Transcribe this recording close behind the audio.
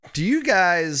Do you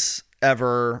guys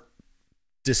ever,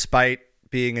 despite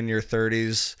being in your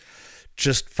 30s,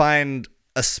 just find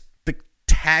a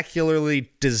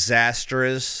spectacularly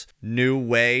disastrous new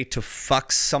way to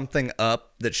fuck something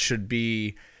up that should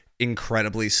be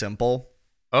incredibly simple?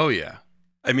 Oh, yeah.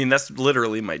 I mean, that's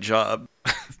literally my job.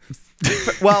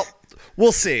 Well,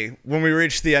 we'll see when we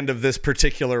reach the end of this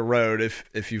particular road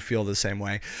if you feel the same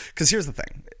way. Because here's the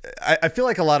thing. I feel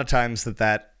like a lot of times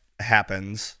that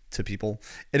happens to people.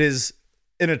 It is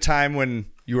in a time when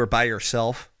you are by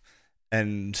yourself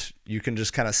and you can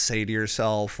just kind of say to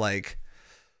yourself, like,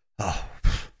 oh,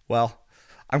 well,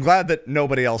 I'm glad that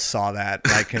nobody else saw that.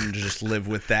 And I can just live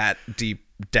with that deep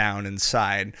down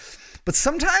inside. But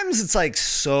sometimes it's like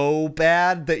so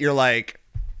bad that you're like,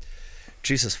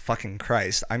 Jesus fucking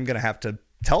Christ, I'm going to have to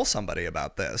tell somebody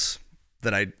about this,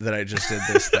 that I just did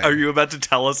this thing. Are you about to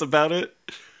tell us about it?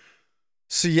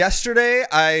 So yesterday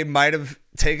I might have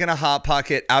taken a Hot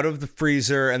Pocket out of the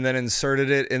freezer and then inserted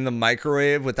it in the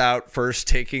microwave without first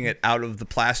taking it out of the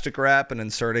plastic wrap and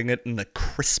inserting it in the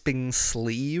crisping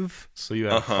sleeve. So you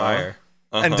had a fire.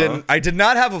 And I did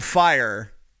not have a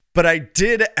fire, but I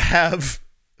did have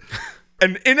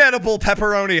an inedible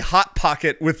pepperoni Hot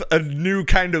Pocket with a new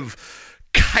kind of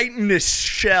chitinous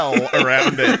shell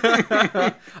around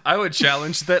it. I would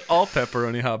challenge that all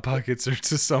pepperoni Hot Pockets are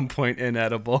to some point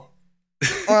inedible.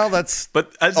 Well, that's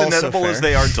But as also inedible fair. as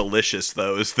they are delicious,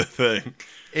 though, is the thing.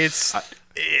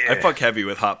 I fuck heavy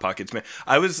with Hot Pockets, man.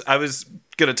 I was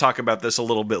gonna talk about this a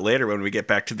little bit later when we get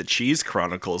back to the Cheese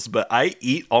Chronicles, but I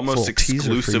eat almost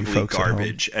exclusively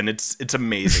garbage, and it's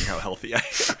amazing how healthy I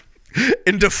am.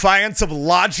 in defiance of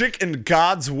logic and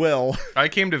God's will. I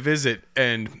came to visit,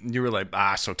 and you were like,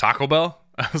 so Taco Bell?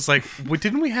 I was like,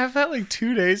 didn't we have that like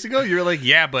 2 days ago? You were like,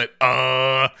 yeah, but,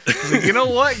 I was like, you know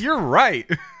what? You're right.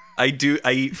 I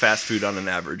eat fast food on an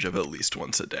average of at least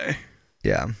once a day.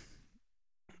 Yeah.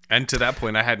 And to that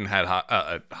point, I hadn't had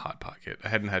Hot Pocket. I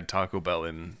hadn't had Taco Bell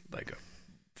in like a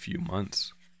few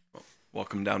months.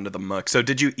 Welcome down to the muck. So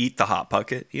did you eat the Hot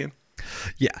Pocket, Ian?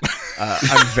 Yeah.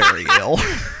 I'm very ill.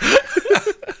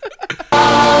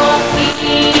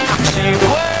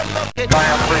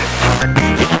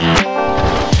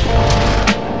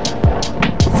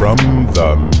 From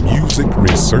the Music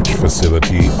Research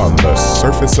Facility on the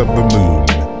surface of the moon,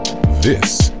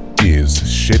 this is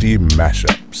Shitty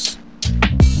Mashups.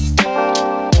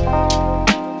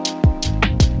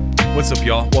 What's up,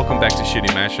 y'all? Welcome back to Shitty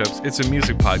Mashups. It's a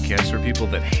music podcast for people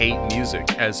that hate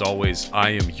music. As always, I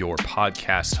am your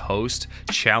podcast host,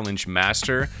 challenge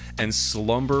master, and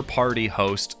slumber party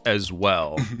host as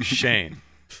well, Shane.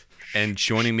 And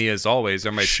joining me as always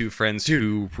are my two friends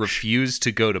who refuse to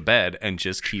go to bed and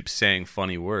just keep saying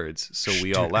funny words, so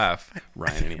we all laugh.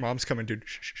 Ryan and Ian. Mom's coming, dude.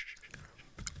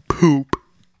 Poop.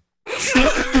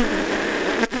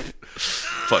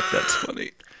 Fuck, that's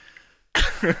funny.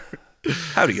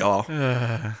 Howdy, y'all.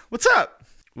 What's up?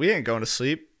 We ain't going to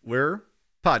sleep. We're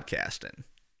podcasting.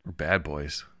 We're bad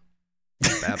boys.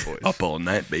 Bad boys. Up all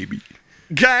night, baby.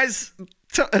 Guys,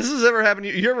 has this ever happened to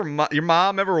you? You ever, your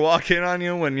mom ever walk in on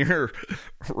you when you're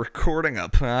recording a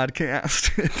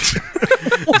podcast?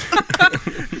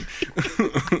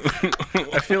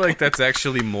 I feel like that's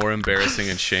actually more embarrassing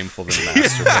and shameful than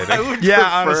masturbating. Yeah,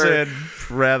 honestly, I'd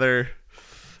rather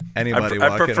anybody I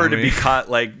walk in prefer on to me. be caught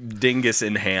like dingus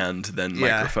in hand than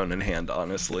Yeah. microphone in hand,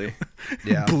 honestly.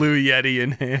 Yeah. Blue Yeti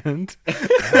in hand.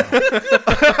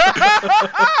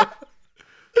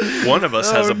 One of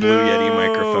us has a Blue Yeti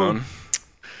microphone.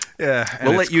 Yeah,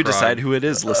 We'll let you decide who it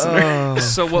is, listener.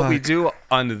 So what we do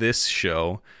on this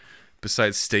show,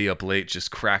 besides stay up late just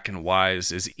cracking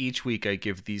wise, is each week I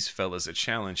give these fellas a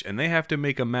challenge, and they have to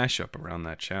make a mashup around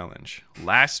that challenge.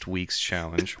 Last week's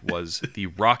challenge was the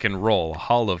Rock and Roll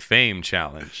Hall of Fame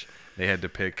challenge. They had to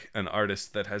pick an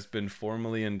artist that has been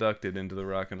formally inducted into the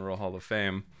Rock and Roll Hall of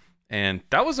Fame, and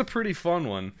that was a pretty fun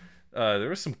one. There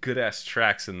were some good-ass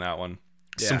tracks in that one.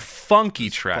 Yeah. Some funky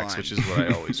tracks, fun. which is what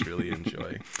I always really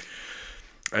enjoy.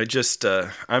 I'm just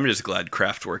glad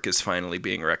Kraftwerk is finally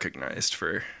being recognized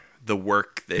for the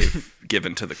work they've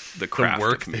given to the craft The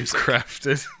work of they've music.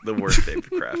 crafted. The work they've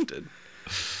crafted.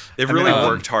 They've really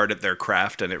worked hard at their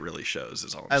craft, and it really shows.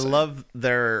 Is all I'm I saying. love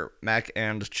their mac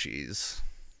and cheese.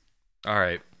 All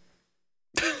right.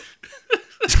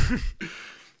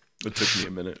 It took me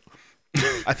a minute.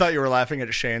 I thought you were laughing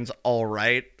at Shane's all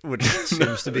right, which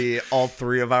seems to be all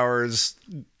three of ours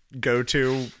go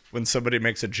to when somebody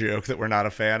makes a joke that we're not a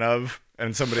fan of.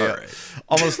 And somebody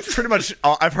almost pretty much,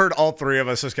 I've heard all three of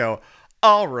us just go,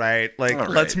 all right, like, All right.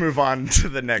 let's move on to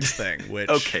the next thing, which.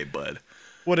 Okay, bud.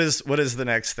 What is the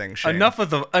next thing, Shane? Enough of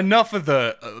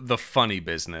the funny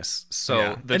business.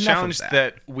 So the challenge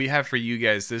that we have for you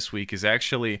guys this week is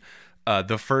actually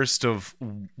the first of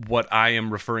what I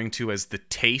am referring to as the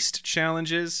taste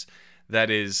challenges. That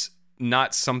is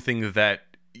not something that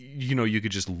you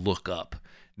could just look up.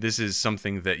 This is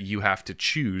something that you have to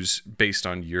choose based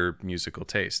on your musical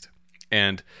taste.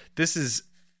 And this is,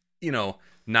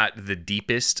 not the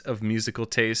deepest of musical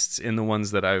tastes in the ones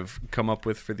that I've come up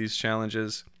with for these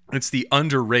challenges. It's the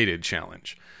underrated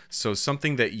challenge. So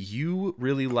something that you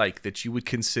really like that you would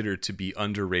consider to be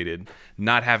underrated,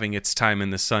 not having its time in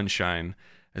the sunshine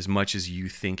as much as you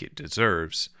think it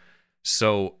deserves.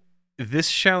 So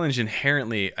this challenge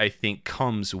inherently, I think,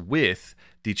 comes with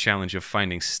the challenge of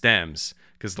finding stems,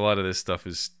 because a lot of this stuff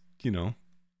is,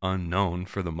 unknown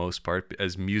for the most part.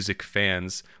 As music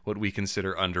fans, what we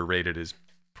consider underrated is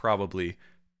probably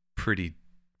pretty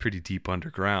deep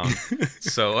underground.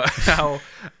 So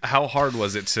how hard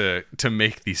was it to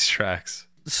make these tracks?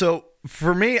 So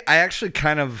for me, I actually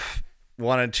kind of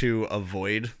wanted to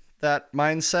avoid that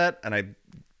mindset, and I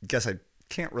guess I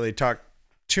can't really talk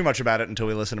too much about it until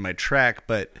we listen to my track,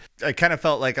 but I kind of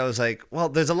felt like I was like, well,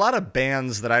 there's a lot of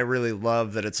bands that I really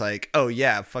love that it's like, oh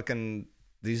yeah, fucking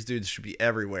these dudes should be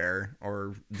everywhere,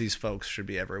 or these folks should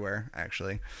be everywhere,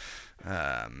 actually.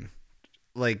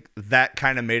 Like that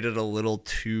kind of made it a little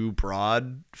too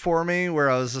broad for me,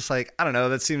 where I was just like, I don't know,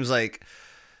 that seems like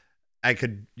I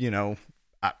could,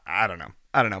 I don't know.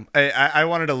 I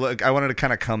wanted to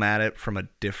kind of come at it from a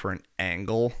different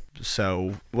angle.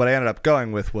 So what I ended up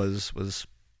going with was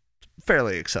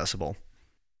fairly accessible.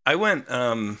 I went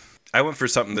for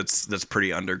something that's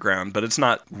pretty underground, but it's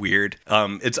not weird.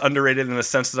 It's underrated in the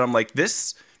sense that I'm like,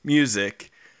 this music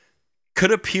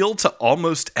could appeal to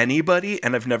almost anybody,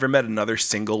 and I've never met another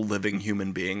single living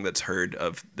human being that's heard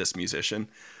of this musician.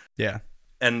 Yeah.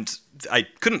 And I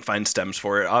couldn't find stems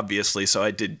for it, obviously, so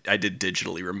I did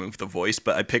digitally remove the voice,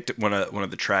 but I picked one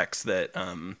of the tracks that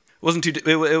it wasn't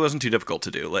too difficult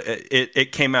to do. Like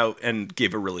it came out and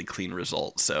gave a really clean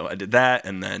result. So I did that,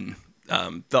 and then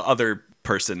the other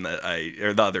person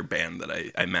the other band that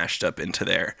I mashed up into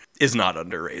there is not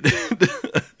underrated,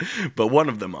 but one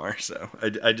of them are. So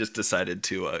I just decided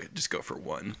to just go for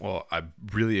one. Well, I'm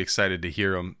really excited to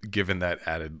hear them, given that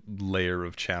added layer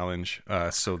of challenge.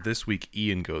 So this week,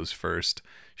 Ian goes first.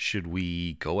 Should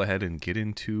we go ahead and get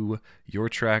into your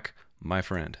track, my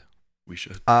friend? We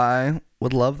should. I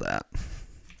would love that.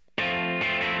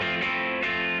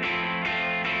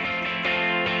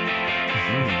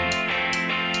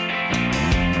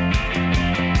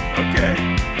 Okay.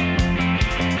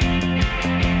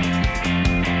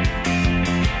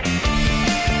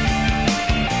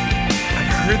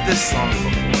 I've heard this song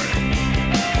before.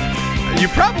 You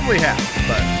probably have,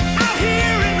 but Out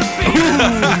here in the field,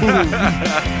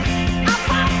 I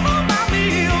fight for my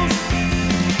meals.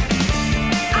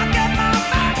 I get my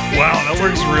back. Wow, that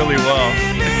works really well.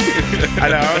 I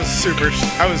know I was super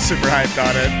hyped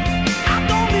on it. I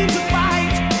don't need to fight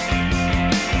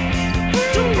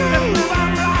to prove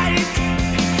I'm right.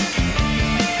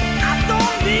 I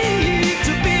don't need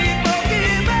to be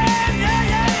forgiven.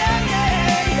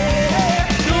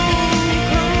 Don't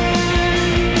cry,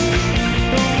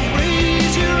 don't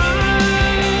raise your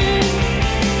eyes.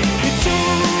 It's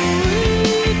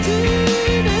only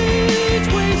teenage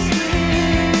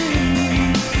wasteland.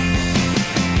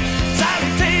 Sally,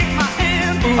 take my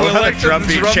hand. I love how the drum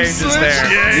beat changes there.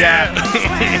 Yeah.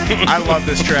 I love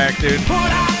this track, dude.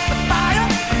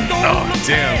 Oh,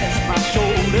 damn.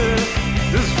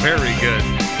 This is very good.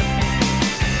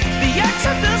 The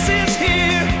Exodus is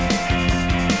here.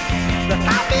 The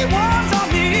happy ones are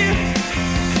near.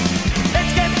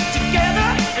 Let's get together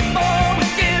before we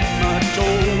get much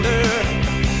older.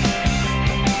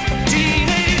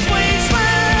 Teenage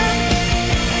wasteland.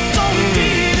 It's only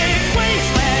teenage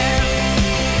wasteland.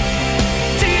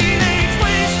 Teenage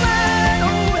wasteland.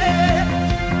 Oh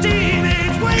yeah.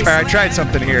 Teenage wasteland. All right, I tried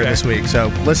something here this week, so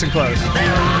listen close.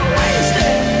 They're all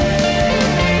wasted.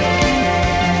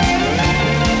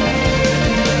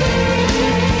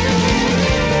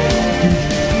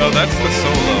 No, that's the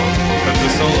solo. That's the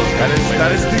solo.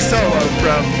 That is the solo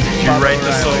from Did you write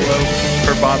the solo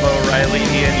for Bob O'Reilly,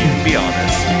 Ian? You can be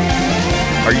honest.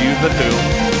 Are you the Who?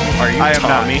 Are you I am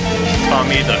not. Tommy?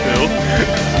 Tommy the Who?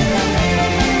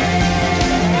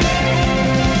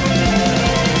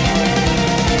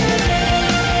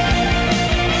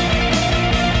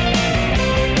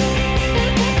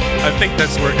 I think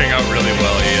that's working out really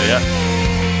well, Ian. Yeah.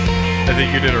 I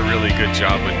think you did a really good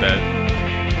job with that.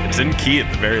 It's in key at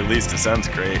the very least. It sounds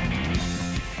great.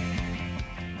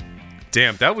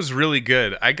 Damn, that was really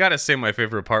good. I gotta say, my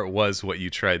favorite part was what you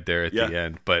tried there at the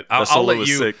end. But I'll solo let was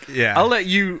you. sick. Yeah. I'll let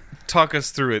you talk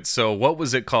us through it. So, what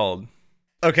was it called?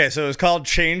 Okay, so it was called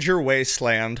Change Your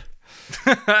Wasteland.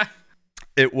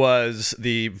 It was,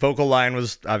 the vocal line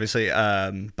was obviously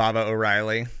Baba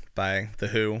O'Reilly by The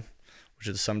Who, which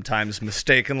is sometimes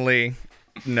mistakenly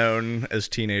known as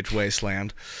Teenage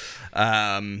Wasteland.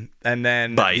 And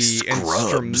then By the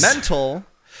Scrubs.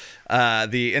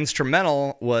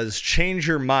 instrumental was Change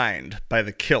Your Mind by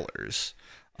The Killers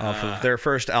off of their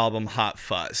first album, Hot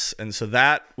Fuss. And so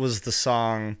that was the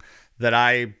song that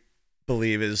I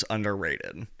believe is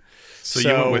underrated. So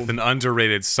you went with an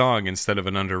underrated song instead of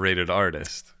an underrated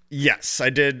artist. Yes, I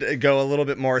did go a little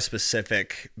bit more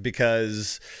specific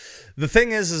because the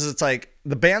thing is it's like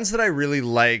the bands that I really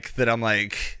like that I'm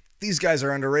like, these guys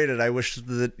are underrated. I wish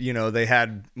that, they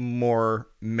had more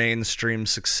mainstream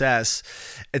success.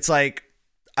 It's like,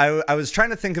 I was trying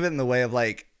to think of it in the way of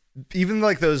like, even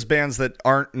like those bands that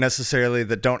aren't necessarily,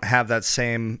 that don't have that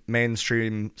same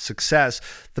mainstream success,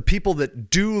 the people that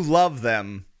do love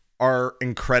them are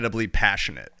incredibly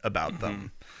passionate about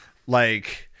them.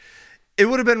 Like, it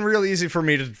would have been real easy for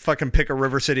me to fucking pick a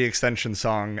River City Extension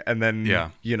song and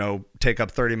then, take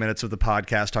up 30 minutes of the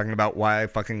podcast talking about why I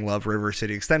fucking love River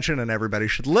City Extension and everybody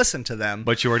should listen to them.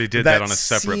 But you already did that on a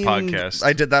separate podcast.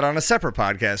 I did that on a separate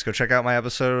podcast. Go check out my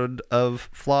episode of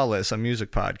Flawless, a music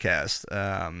podcast.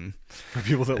 For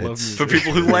people that love music. For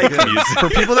people who like music. For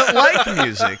people that like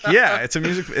music. Yeah, it's a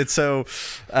music. It's so,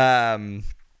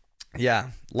 yeah,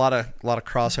 a lot of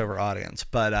crossover audience.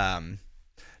 But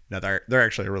no, they're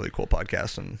actually a really cool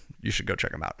podcast, and you should go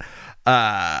check them out.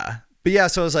 But yeah,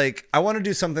 so I was like, I want to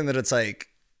do something that it's like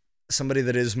somebody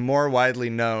that is more widely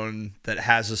known, that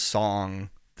has a song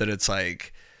that it's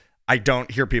like, I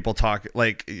don't hear people talk,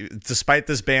 like, despite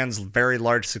this band's very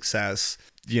large success,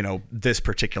 this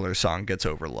particular song gets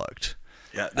overlooked.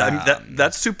 Yeah,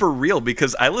 that's super real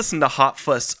because I listened to Hot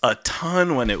Fuss a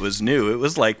ton when it was new. It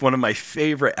was like one of my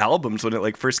favorite albums when it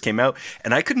like first came out,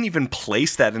 and I couldn't even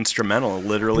place that instrumental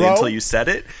literally until you said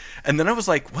it. And then I was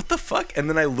like, "What the fuck?" And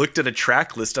then I looked at a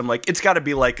track list. I'm like, "It's got to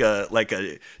be like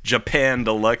a Japan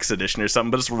Deluxe edition or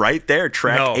something." But it's right there,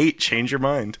 track 8, Change Your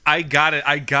Mind. I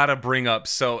gotta bring up.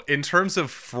 So in terms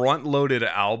of front-loaded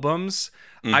albums.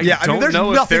 I There's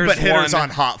know nothing if but hitters one, on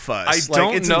Hot Fuzz. I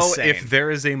don't know if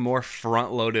there is a more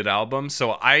front-loaded album.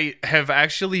 So I have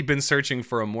actually been searching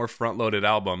for a more front-loaded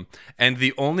album, and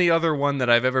the only other one that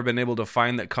I've ever been able to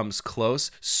find that comes close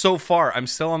so far, I'm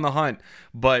still on the hunt,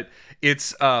 but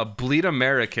it's Bleed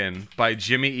American by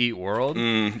Jimmy Eat World.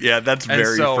 Yeah, that's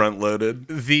very front-loaded.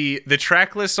 The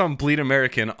track list on Bleed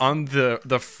American, on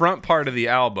the front part of the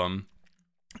album,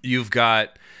 you've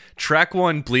got Track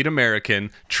 1, Bleed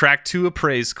American. Track 2, a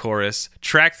praise chorus.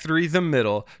 Track 3, the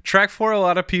middle. Track 4, a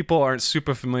lot of people aren't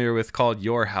super familiar with, called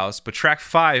Your House. But track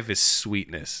 5 is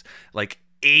Sweetness. Like,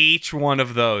 each one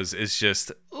of those is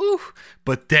just, ooh.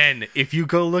 But then, if you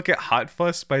go look at Hot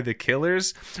Fuss by The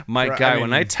Killers,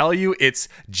 when I tell you it's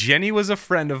Jenny Was a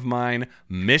Friend of Mine,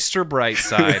 Mr.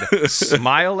 Brightside,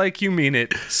 Smile Like You Mean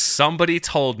It, Somebody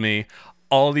Told Me,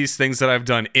 all these things that I've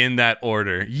done in that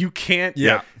order. You can't...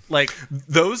 Yeah. Like,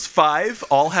 those 5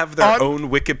 all have their own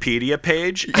Wikipedia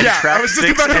page, and I track was just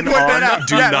 6 about to and point that on out.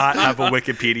 do not have a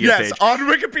Wikipedia page. Yes, on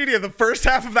Wikipedia, the first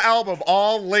half of the album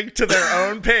all linked to their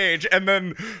own page, and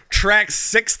then tracks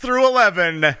 6 through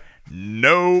 11,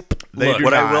 nope. They do what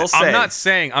not. I will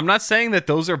say, I'm not saying that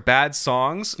those are bad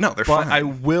songs. No, they're but fine. I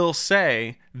will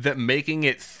say that making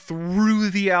it through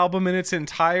the album in its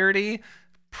entirety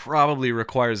probably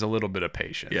requires a little bit of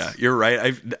patience. Yeah, you're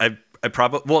right. I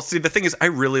probably, well, see, the thing is, I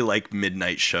really like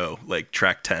Midnight Show, like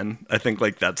track 10. I think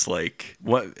like that's like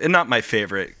and not my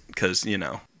favorite because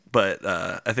but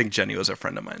I think Jenny Was a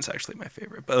Friend of Mine is actually my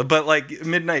favorite. But like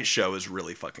Midnight Show is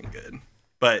really fucking good.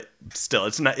 But still,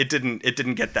 it's not. It didn't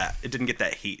get that. It didn't get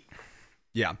that heat.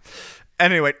 Yeah.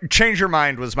 Anyway, Change Your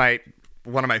Mind was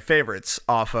one of my favorites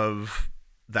off of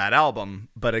that album.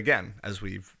 But again, as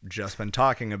we've just been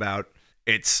talking about,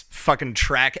 it's fucking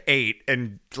track 8,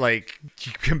 and like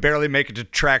you can barely make it to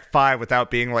track 5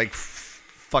 without being like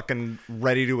fucking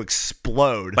ready to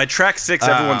explode. By track 6,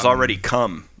 everyone's already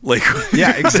come. Like,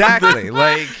 yeah, exactly.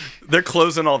 Like, they're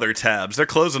closing all their tabs. They're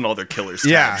closing all their killers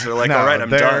yeah, tabs. They're like, all right, I'm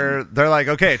done. They're like,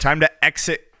 okay, time to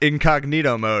exit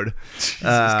incognito mode. Jesus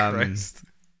Christ.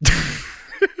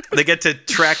 They get to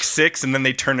track 6 and then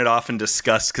they turn it off in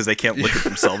disgust because they can't look at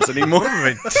themselves anymore. What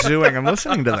am I doing? I'm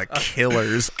listening to the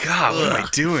Killers. God, what am I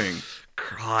doing?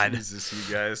 God. Jesus,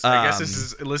 you guys. I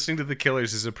guess listening to the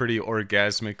Killers is a pretty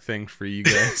orgasmic thing for you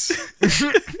guys.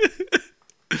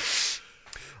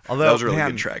 Although that was a really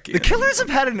good track. The Killers have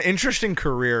had an interesting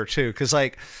career too, because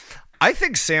like I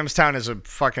think Sam's Town is a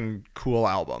fucking cool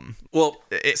album. Well,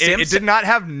 it did not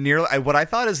have nearly what I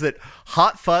thought is that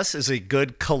Hot Fuss is a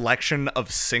good collection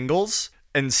of singles,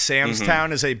 and Sam's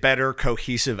Town is a better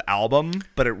cohesive album,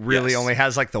 but it really only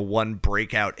has like the one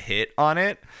breakout hit on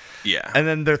it. Yeah. And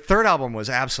then their third album was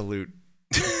absolute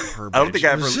garbage. I don't think I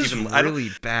It ever was just even really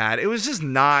bad. It was just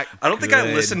not I don't think I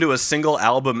good. listened to a single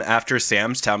album after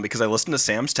Sam's Town because I listened to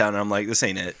Sam's Town and I'm like, this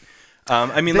ain't it.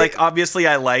 I mean, like, obviously,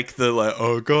 I like the like,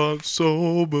 oh God,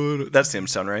 so good. That's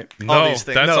Sam's Town, right? No, All these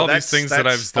things- that's no, all that's- these things that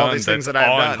that's I've all done. these things That's that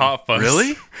I've on done. Hot Fuzz. Really?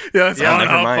 Yeah, that's Yeah, on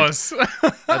never Hot mind. Fuzz.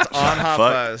 That's on Hot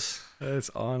Fuck. Fuzz. That's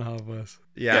on Hot Fuzz.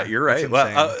 Yeah, you're that's right.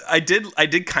 Well, insane. I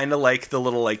did kind of like the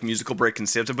little like musical break and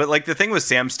stuff, but like the thing with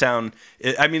Sam's Town,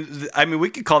 I mean, we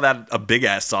could call that a big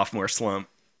ass sophomore slump.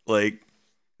 Like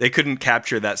they couldn't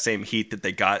capture that same heat that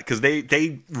they got because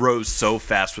they rose so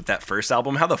fast with that first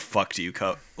album. How the fuck do you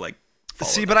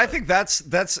See, but I think that's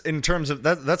in terms of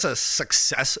that's a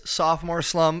success sophomore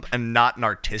slump and not an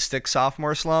artistic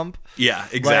sophomore slump. Yeah,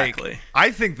 exactly. Like, I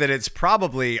think that it's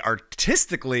probably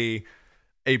artistically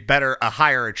a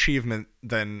higher achievement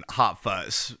than Hot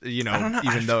Fuzz, you know,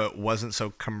 even though it wasn't so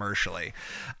commercially.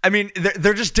 I mean,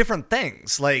 they're just different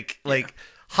things. Like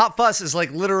Hot Fuzz is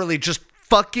like literally just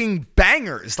fucking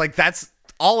bangers. Like that's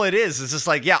all it is. It's just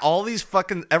like, yeah, all these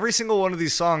fucking every single one of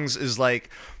these songs is like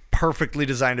perfectly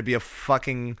designed to be a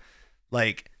fucking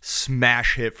like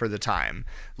smash hit for the time.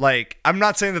 Like I'm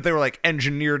not saying that they were like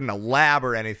engineered in a lab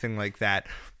or anything like that,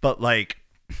 but like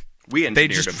they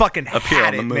just fucking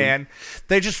had it, man.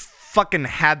 They just fucking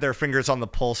had their fingers on the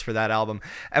pulse for that album.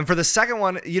 And for the second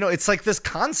one, you know, it's like this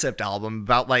concept album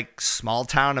about like small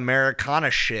town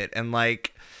Americana shit, and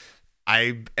like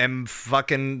I am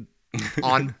fucking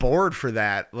on board for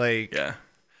that. Like Yeah.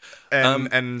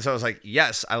 And so I was like,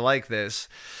 yes, I like this.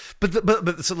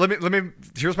 But so let me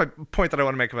here's my point that I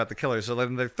want to make about the Killers. So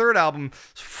their third album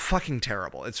is fucking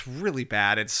terrible. It's really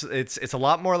bad. It's a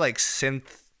lot more like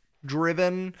synth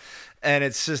driven, and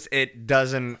it's just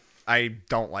I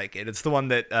don't like it. It's the one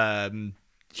that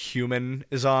Human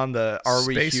is on, the Are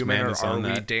We Spaceman Human or is Are on We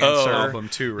that Dancer album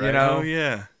too, right? You know? Oh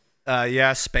yeah.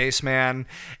 Yeah, Spaceman.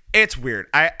 It's weird.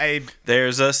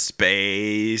 There's a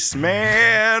spaceman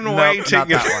Nope, waiting. not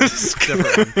that one. It's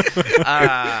different.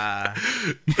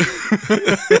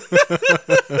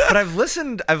 But I've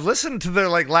listened to their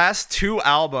like last two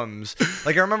albums.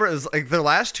 Like I remember it was like their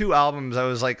last two albums. I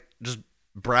was like just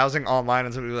browsing online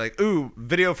and somebody was like, "Ooh,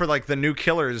 video for like the new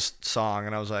Killers song,"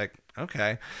 and I was like,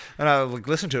 "Okay," and I like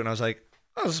listened to it and I was like,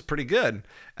 "Oh, this is pretty good."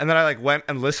 And then I like went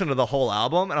and listened to the whole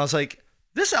album and I was like,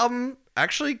 "This album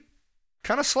actually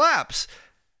kind of slaps."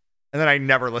 And then I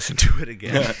never listened to it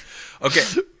again. Okay,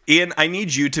 Ian, I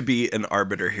need you to be an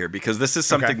arbiter here because this is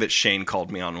something that Shane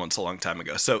called me on once a long time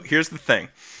ago. So here's the thing.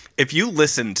 If you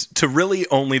listened to really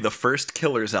only the first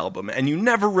Killers album and you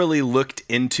never really looked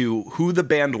into who the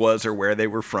band was or where they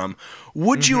were from,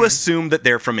 would you assume that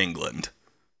they're from England?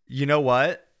 You know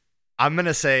what? I'm going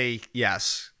to say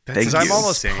yes. Thank Because I'm you.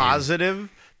 almost Insane. positive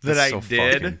that That's I so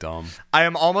fucking did. dumb. I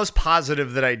am almost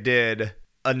positive that I did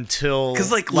until...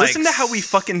 Because, like, listen to how he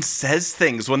fucking says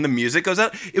things when the music goes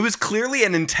out. It was clearly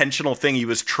an intentional thing he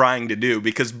was trying to do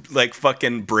because, like,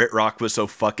 fucking Brit rock was so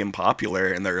fucking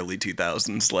popular in the early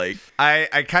 2000s. Like,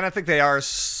 I kind of think they are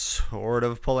sort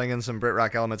of pulling in some Brit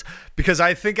rock elements because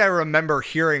I think I remember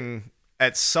hearing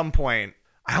at some point,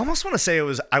 I almost want to say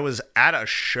I was at a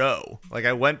show. Like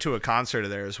I went to a concert of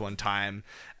theirs one time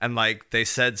and like they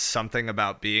said something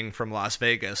about being from Las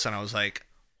Vegas and I was like,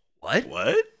 what?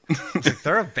 Like,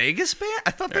 they're a Vegas band?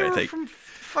 I thought they were from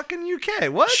fucking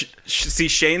UK. What? See,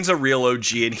 Shane's a real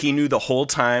OG, and he knew the whole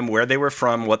time where they were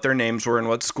from, what their names were, and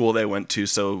what school they went to.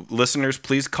 So, listeners,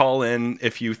 please call in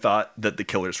if you thought that the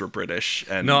Killers were British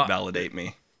and validate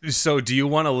me. So, do you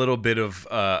want a little bit of,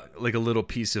 like a little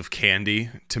piece of candy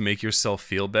to make yourself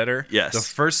feel better? Yes. The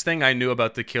first thing I knew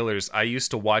about the Killers, I used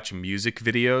to watch music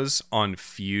videos on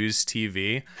Fuse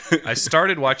TV. I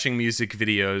started watching music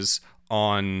videos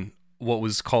on what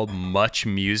was called Much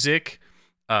Music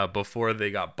before they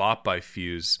got bought by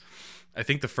Fuse. I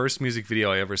think the first music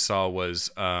video I ever saw was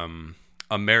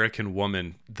American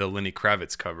Woman, the Lenny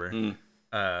Kravitz cover.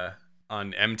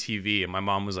 On MTV, and my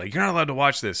mom was like, "You're not allowed to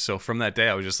watch this." So from that day,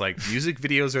 I was just like, "Music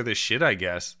videos are the shit, I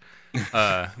guess."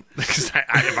 Because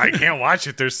if I can't watch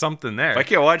it, there's something there. If I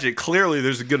can't watch it, clearly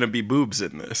there's going to be boobs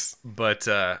in this. But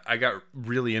I got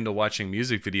really into watching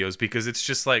music videos because it's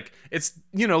just like it's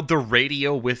the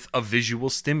radio with a visual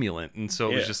stimulant, and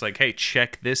so it was just like, "Hey,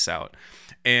 check this out."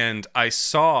 And I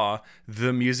saw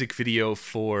the music video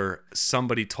for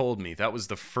Somebody Told Me. That was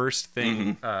the first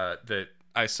thing that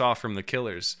I saw from the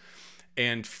Killers.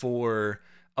 And for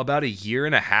about a year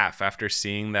and a half after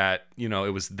seeing that, you know,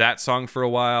 it was that song for a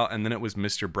while, and then it was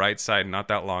Mr. Brightside not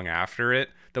that long after it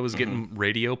that was getting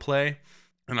radio play.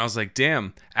 And I was like,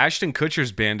 damn, Ashton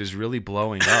Kutcher's band is really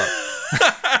blowing up.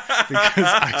 Because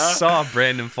I saw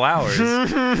Brandon Flowers in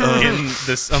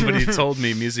the Somebody Told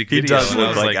Me music video. He does and I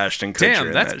look was like Ashton Kutcher.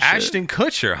 Damn, that's that Ashton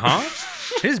Kutcher, huh?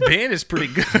 His band is pretty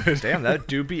good. Damn, that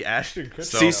do be Ashton Kutcher.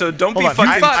 See, so don't be Hold on,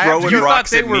 fucking I throwing you thought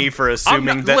rocks they at were- me for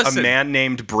assuming that listen. a man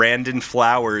named Brandon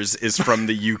Flowers is from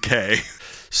the UK.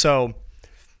 So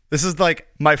this is like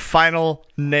my final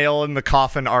nail in the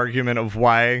coffin argument of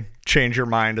why Change Your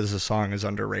Mind as a song is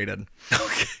underrated.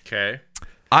 Okay.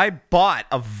 I bought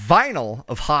a vinyl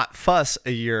of Hot Fuss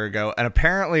a year ago, and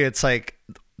apparently it's like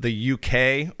the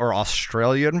UK or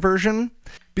Australian version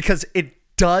because it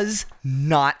does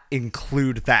not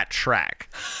include that track.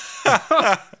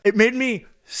 It made me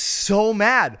so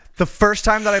mad the first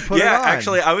time that I put it on. Yeah,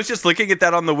 actually, I was just looking at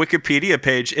that on the Wikipedia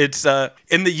page. It's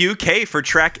in the UK for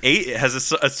track 8. It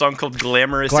has a song called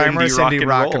Glamorous Indie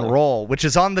Rock and Roll. which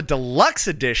is on the deluxe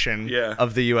edition Yeah.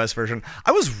 of the US version.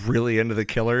 I was really into the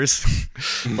Killers,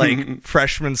 like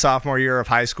freshman, sophomore year of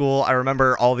high school. I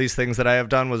remember all these things that I have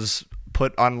done was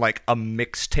put on like a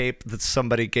mixtape that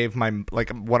somebody gave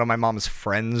one of my mom's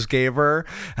friends gave her,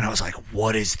 and I was like,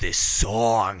 what is this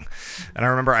song? And I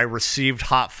remember I received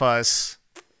Hot Fuss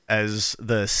as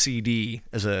the CD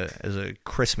as a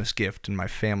Christmas gift in my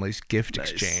family's gift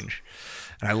exchange,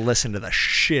 and I listened to the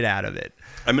shit out of it.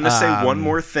 I'm going to say one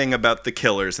more thing about the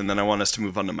Killers, and then I want us to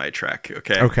move on to my track,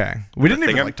 okay? Okay. We didn't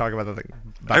even thing talk about the thing.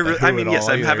 I mean, yes,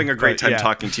 I'm having a great time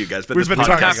talking to you guys, but We've this been We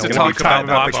talking have podcast to is a going long to be talk time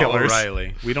about about the Baba Killers.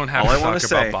 O'Reilly. We don't have All I to wanna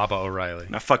talk about say- Baba O'Reilly.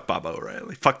 Now, fuck Baba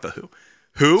O'Reilly. Fuck the Who.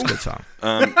 Who? Good song.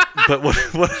 But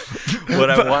what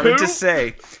I wanted to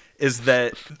say is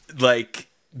that, like,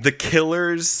 the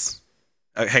Killers...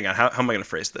 hang on, how am I going to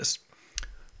phrase this?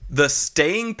 The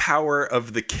staying power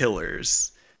of the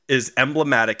Killers is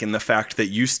emblematic in the fact that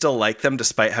you still like them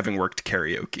despite having worked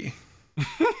karaoke.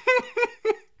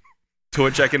 To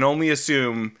which I can only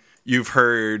assume you've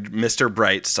heard Mr.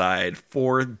 Brightside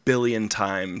 4 billion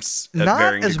times at Not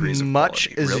varying as degrees of much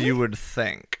quality. as Really? you would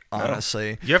think,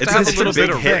 honestly. You have to It's have a a little big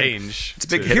bit of hit. range. It's a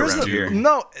big to- hit Here's around the here.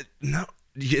 no.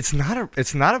 It's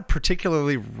not a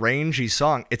particularly rangy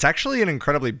song. It's actually an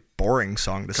incredibly boring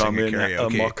song to Come sing at in at a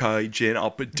karaoke. Mocha gin,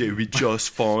 I'll do it just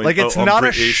fine. Like, it's I'm not a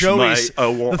British, showy mate. I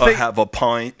want the to thing- have a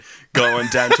pint, going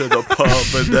down to the pub,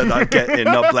 and then I get in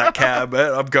a black cab, and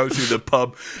I'll go to the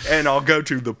pub, and I'll go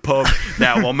to the pub.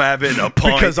 Now I'm having a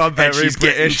pint, Because I'm and very she's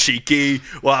getting British. cheeky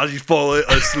while she's falling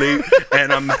asleep,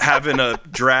 and I'm having a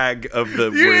drag of the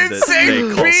word didn't that say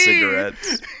they call pee.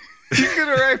 cigarettes. You could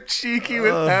arrive cheeky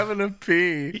with having a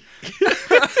pee.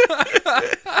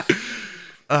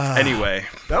 Anyway,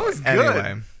 That was good.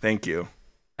 Anyway, thank you.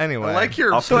 anyway, I like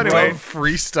your So anyway,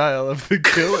 freestyle of the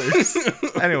Killers.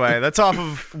 anyway, that's off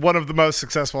of one of the most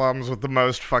successful albums with the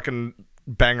most fucking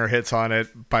banger hits on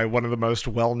it by one of the most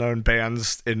well-known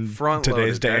bands in Front-loaded,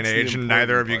 today's day and that's the age, and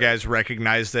neither of you important guys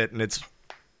recognized it, and it's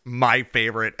my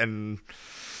favorite. And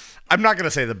I'm not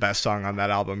gonna say the best song on that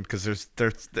album because it's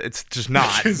just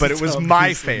not, but it was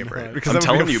my favorite. Because I'm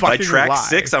that would be telling a you, by fucking track lie.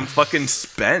 6, I'm fucking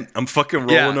spent. I'm fucking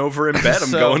rolling Yeah. over in bed. I'm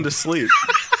So- going to sleep.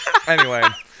 Anyway,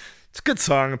 it's a good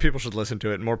song, and people should listen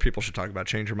to it. And more people should talk about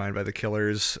 "Change Your Mind" by the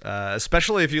Killers,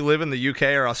 especially if you live in the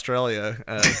UK or Australia.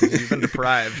 'Cause you've been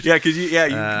deprived. Yeah, because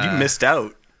you missed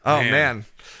out. Oh Man. man.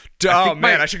 Oh think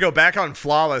man, my- I should go back on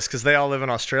Flawless because they all live in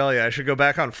Australia. I should go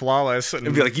back on Flawless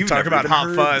and be like, "You've talk never about even Hot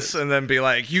heard Fuss, and then be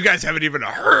like, "You guys haven't even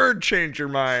heard Change Your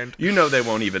Mind." You know they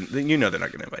won't even. You know they're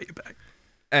not going to invite you back.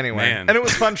 Anyway, Man. and it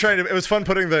was fun it was fun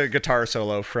putting the guitar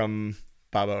solo from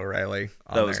Baba O'Reilly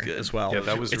on That was there good. as well. Yeah,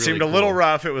 that was It really seemed a little cool.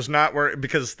 rough. It was not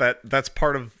because that's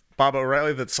part of Baba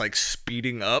O'Reilly that's like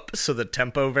speeding up, so the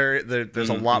tempo there's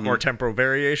a lot more tempo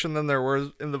variation than there was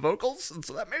in the vocals, and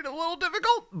so that made it a little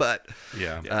difficult. But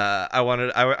Yeah.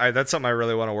 I that's something I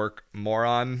really want to work more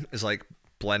on is like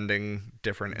blending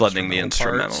the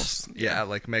instrumentals. parts. Yeah,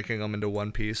 like making them into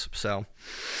one piece. So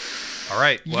All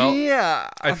right. Well, yeah,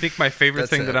 I think my favorite That's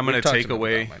thing it. that I'm going We've to talked take enough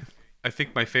away. about mine. I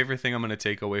think my favorite thing I'm going to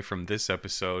take away from this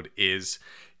episode is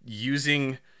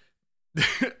using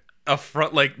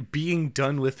being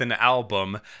done with an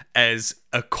album as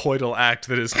a coital act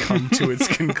that has come to its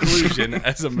conclusion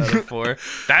as a metaphor.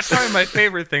 That's probably my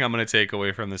favorite thing I'm going to take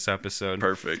away from this episode.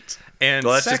 Perfect. And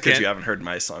Well, that's just because second, you haven't heard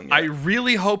my song yet. I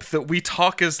really hope that we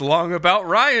talk as long about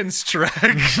Ryan's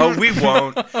track. Oh, we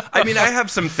won't. I mean, I have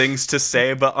some things to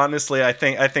say, but honestly, I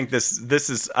think this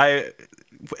is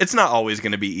it's not always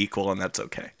going to be equal, and that's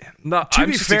okay. No, To I'm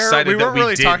be just fair, excited we that weren't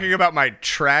really did. talking about my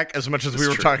track as much as we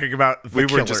were true. talking about the We were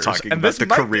Killers. just talking and about this the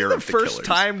might career be the of the first Killers.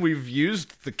 time we've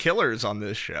used the Killers on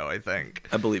this show, I think.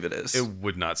 I believe it is. It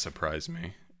would not surprise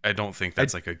me. I don't think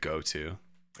that's like a go-to.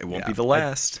 It won't be the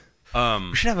last.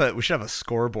 We should have a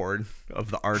scoreboard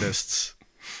of the artists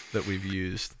that we've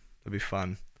used. That'd be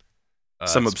fun.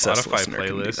 Some obsessed Spotify listener can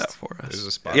do playlist. that for us. There's a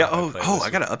Spotify Yeah. playlist Oh,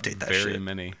 I gotta with update that very shit.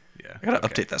 many. Yeah. I gotta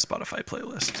update that Spotify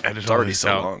playlist. Edit It's all already this so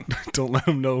out. long. Don't let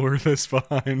them know we're this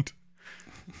behind.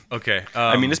 Okay.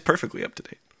 I mean, it's perfectly up to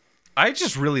date. I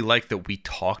just really like that we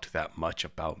talked that much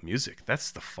about music. That's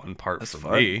the fun part for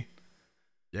fun. me.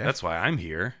 Yeah. That's why I'm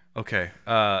here. Okay.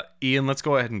 Ian, let's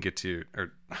go ahead and get to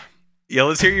Yeah,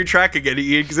 let's hear your track again,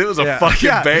 Ian, because it was a fucking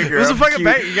banger. It was a I'm fucking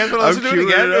banger. You guys want to listen to it queuing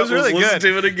again? It was up. really Let's good.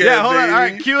 do it again, Yeah, hold on. All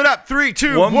baby. right, cue it up. 3,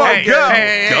 2, One 1, more. go.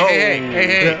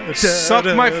 hey, suck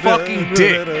my fucking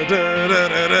dick.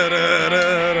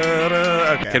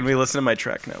 Okay. Can we listen to my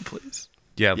track now, please?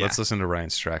 Yeah, let's listen to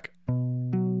Ryan's track.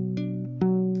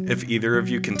 If either of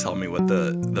you can tell me what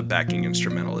the backing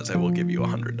instrumental is, I will give you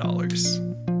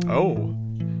 $100. Oh.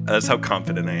 That's how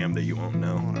confident I am that you won't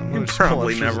know. You just pull up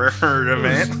probably Shazam. never heard of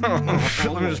it.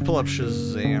 Let me just pull up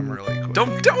Shazam really quick.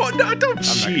 Don't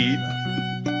cheat.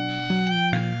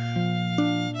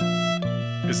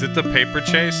 Is it the Paper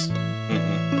Chase?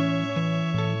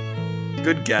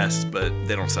 Good guess, but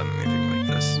they don't sound anything like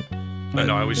this. I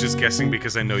know, I was just guessing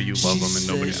because I know you love them and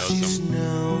nobody knows them.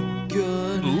 No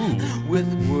good with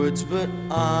words, but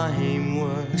I'm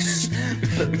worse.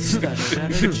 But started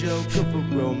at a joke of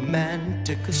a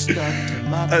romantic stuck to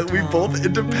my We both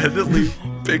independently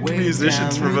picked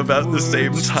musicians from about the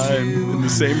same time in the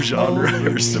same genre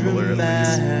or similar at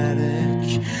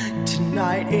least.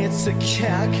 Tonight it's a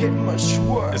can't get much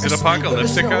worse. Is it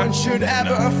Apocalyptica? No one should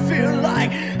ever feel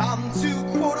like I'm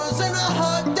 2 quarters and a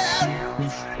heart down.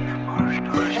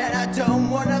 And I don't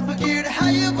wanna forget how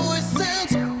your voice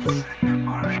sounds.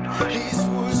 These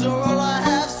words are all I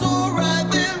have, so write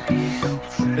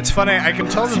them. It's funny. I can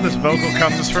tell that this vocal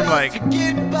comes from like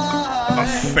a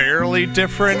fairly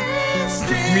different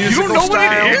musical You don't know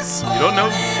style. what it is? You don't know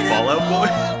Fallout Boy?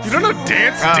 You don't know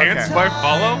Dance Oh, Dance okay. by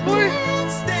Fall Out Boy?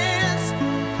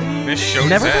 This show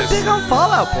Never been says. big on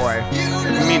Fallout Boy.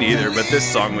 Me neither, but this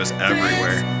song was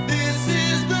everywhere.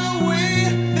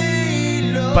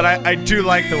 But I do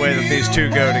like the way that these two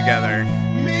go together.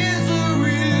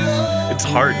 It's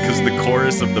hard because the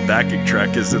chorus of the backing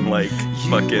track is in like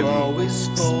fucking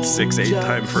 6/8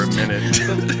 time for a minute.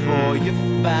 Before you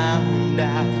found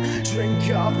out, drink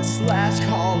up this last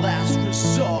call, last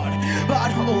resort.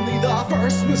 But only the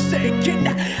first mistaken.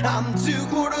 I'm 2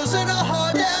 quarters and a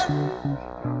heart down.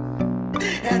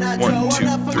 And I 1, don't 2,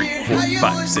 wanna 3, forget 4, how you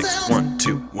 5, voice 6. sounds. 1,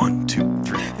 2, 1, 2,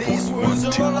 3, 4. These 1,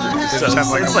 words 2, are all I 3. have. So Just have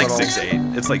like it's a like little-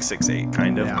 6/8. It's like 6/8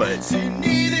 kind of, Yeah. but You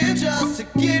need it just to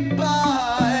get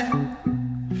by.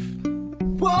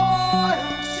 Why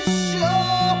don't you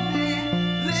show me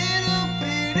a little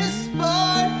bit of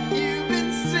spark you've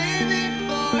been saving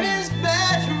for his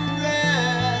bed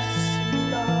rest?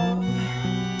 Love,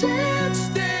 dance,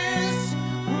 dance,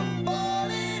 we're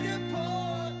falling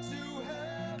apart to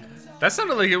have. That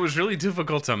sounded like it was really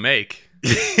difficult to make.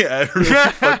 yeah, it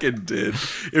really fucking did.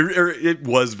 It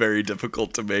was very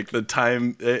difficult to make. The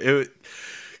time,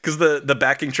 because the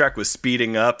backing track was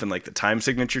speeding up and like the time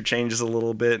signature changes a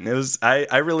little bit, and it was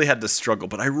I really had to struggle,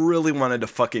 but I really wanted to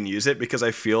fucking use it because I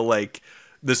feel like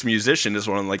this musician is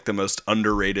one of like the most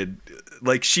underrated.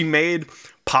 Like she made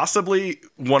possibly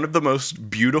one of the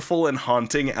most beautiful and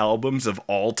haunting albums of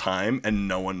all time, and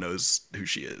no one knows who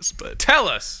she is. But Tell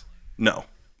us. no.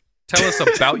 Tell us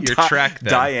about your track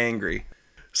then. Die Angry.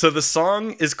 So the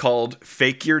song is called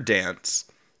Fake Your Dance.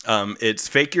 It's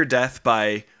Fake Your Death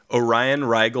by Orion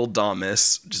Rigel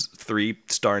Damas, just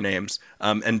 3-star names,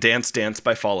 and Dance Dance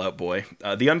by Fall Out Boy.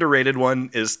 The underrated one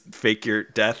is Fake Your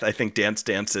Death. I think Dance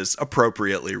Dance is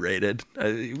appropriately rated.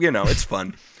 It's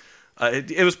fun.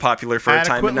 It was popular for a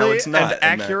time, but now it's not.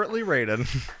 and accurately rated.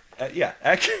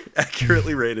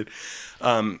 Accurately rated.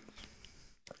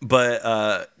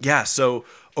 So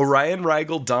Orion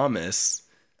Rigel Damas,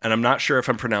 and I'm not sure if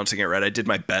I'm pronouncing it right. I did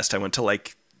my best. I went to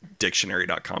like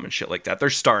dictionary.com and shit like that. They're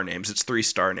star names. It's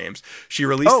 3-star names. She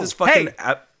released this fucking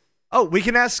app. Oh, we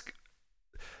can ask.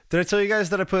 Did I tell you guys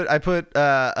that I put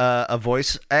a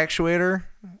voice actuator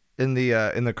in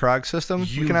the Krog system?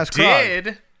 You we can ask Krog.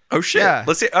 did? Oh shit. Yeah.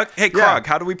 Let's see. Hey Krog,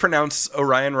 how do we pronounce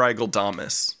Orion Rigel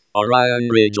Damas? Orion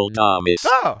Rigel Damas.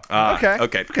 Oh, okay.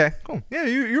 okay. Cool. Yeah,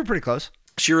 you were pretty close.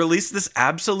 She released this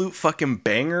absolute fucking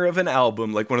banger of an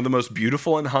album, like one of the most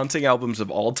beautiful and haunting albums of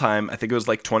all time. I think it was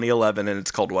like 2011, and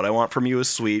it's called What I Want From You Is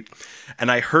Sweet. And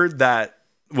I heard that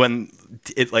when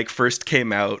it like first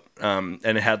came out, and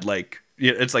it had like,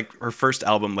 it's like her first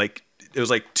album, like it was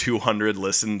like 200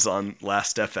 listens on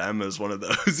Last FM as one of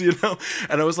those,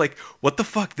 and I was like, what the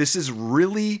fuck, this is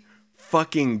really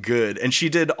fucking good. And she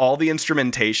did all the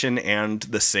instrumentation and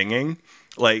the singing,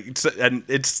 like, and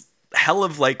it's hell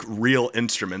of like real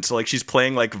instruments. So like she's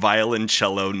playing like violin,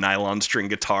 cello, nylon string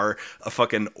guitar, a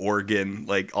fucking organ,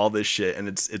 like all this shit, and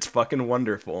it's fucking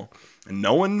wonderful. And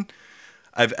no one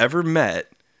I've ever met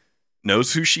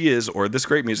knows who she is or this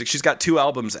great music. She's got 2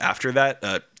 albums after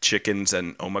that, Chickens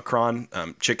and Omicron.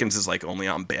 Chickens is like only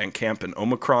on Bandcamp, and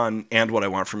Omicron and What I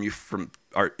Want From You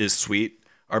is Sweet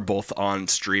are both on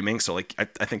streaming. So like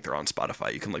I think they're on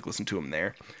Spotify. You can like listen to them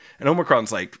there. And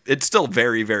Omicron's like, it's still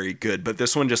very, very good, but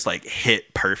this one just like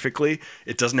hit perfectly.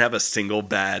 It doesn't have a single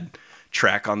bad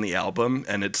track on the album,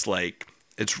 and it's like,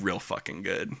 it's real fucking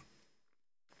good.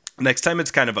 Next time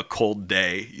it's kind of a cold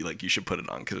day, you should put it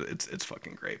on because it's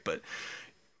fucking great. But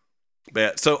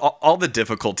yeah, so all the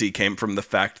difficulty came from the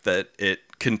fact that it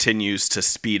continues to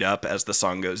speed up as the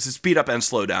song goes. Speed up and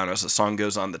slow down as the song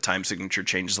goes on. The time signature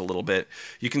changes a little bit.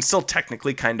 You can still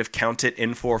technically kind of count it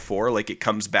in 4/4, like it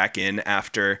comes back in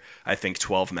after, I think,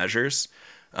 12 measures.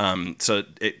 So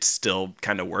it still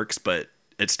kind of works, but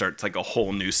it starts like a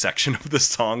whole new section of the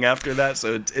song after that.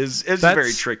 So it's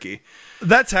very tricky.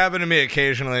 That's happened to me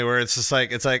occasionally where it's just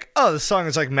like, oh, the song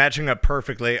is like matching up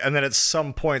perfectly. And then at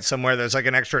some point somewhere, there's like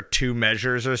an extra 2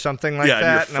 measures or something like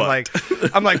that. And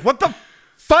I'm like, what the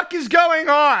fuck is going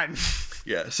on?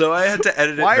 Yeah. So I had to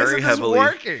edit it very heavily,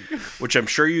 working? Which I'm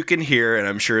sure you can hear, and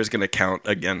I'm sure is going to count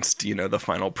against, the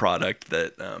final product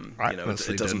that,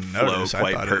 it doesn't flow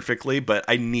quite perfectly, but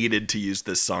I needed to use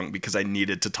this song because I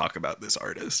needed to talk about this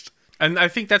artist. And I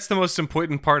think that's the most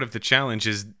important part of the challenge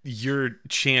is your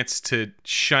chance to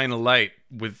shine a light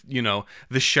with,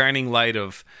 the shining light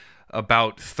of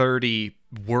about 30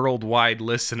 worldwide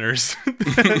listeners.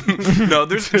 No,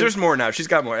 there's more now. She's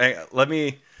got more. Let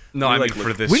me. No, I mean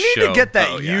for this we need show. to get that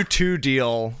U2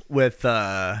 deal with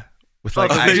like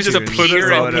they just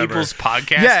appear in people's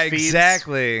podcast feeds.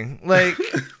 Exactly. Like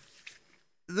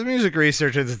the Music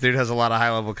Research Institute has a lot of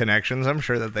high level connections. I'm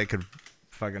sure that they could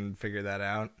fucking figure that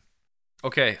out.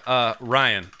 Okay,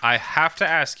 Ryan, I have to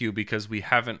ask you because we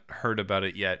haven't heard about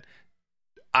it yet.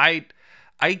 I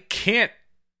can't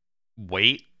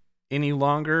wait any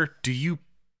longer. Do you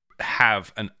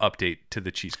have an update to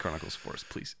the Cheese Chronicles for us,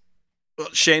 please? Well,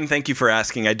 Shane, thank you for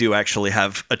asking. I do actually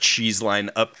have a Cheese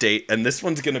Line update, and this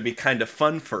one's going to be kind of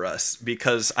fun for us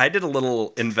because I did a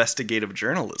little investigative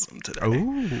journalism today.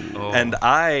 Ooh. And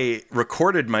I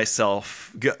recorded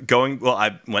myself going, well,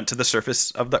 I went to the surface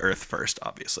of the Earth first,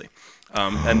 obviously.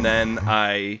 And then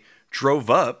I drove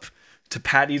up to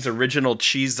Patty's Original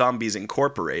Cheese Zombies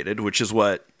Incorporated, which is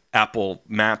what Apple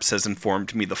Maps has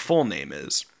informed me the full name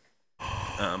is.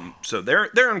 So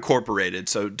they're incorporated,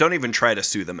 so don't even try to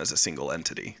sue them as a single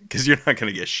entity because you're not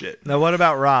going to get shit. Now, what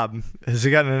about Rob? Has he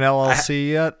gotten an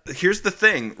LLC yet? Here's the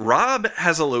thing. Rob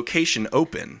has a location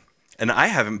open, and I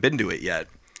haven't been to it yet.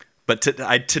 But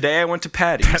today I went to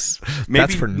Patty's.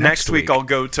 Maybe for next week I'll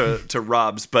go to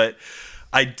Rob's, but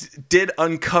I did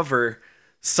uncover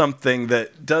something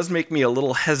that does make me a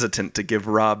little hesitant to give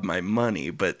Rob my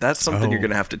money, but that's something you're going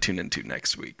to have to tune into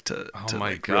next week to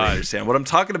really understand what I'm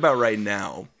talking about right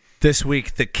now. This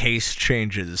week, the case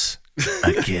changes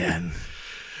again.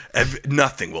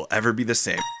 Nothing will ever be the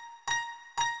same.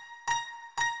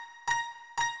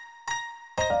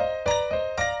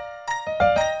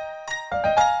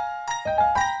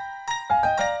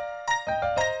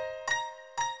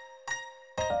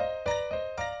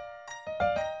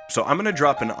 So I'm going to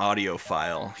drop an audio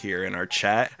file here in our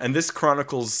chat, and this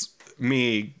chronicles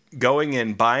me going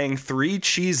in, buying 3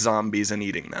 cheese zombies and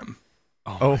eating them.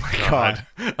 Oh my god.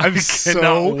 I'm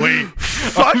so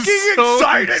fucking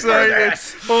excited for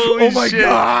this. Holy oh my shit.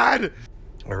 God.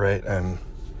 All right, I'm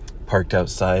parked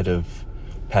outside of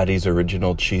Patty's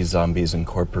Original Cheese Zombies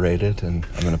Incorporated, and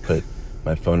I'm going to put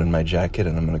my phone in my jacket,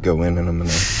 and I'm going to go in, and I'm going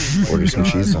to order some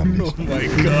cheese zombies. Oh my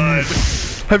god.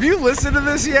 Have you listened to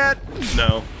this yet?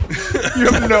 No.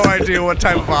 You have no idea what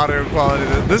type of audio quality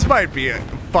it is. This might be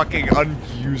fucking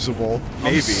unusable.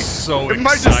 Maybe. So it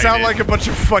might just sound like a bunch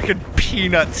of fucking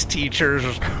Peanuts teachers.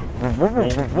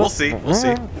 We'll see. Be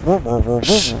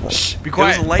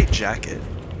quiet. It was a light jacket.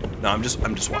 No, I'm just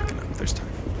walking up. There's time.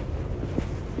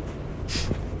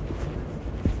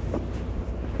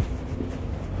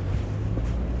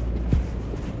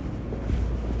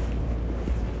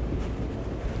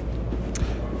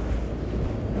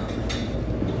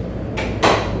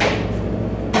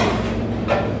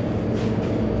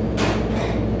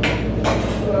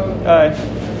 Hi.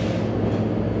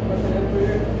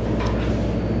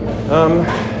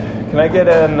 Can I get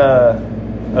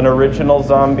an original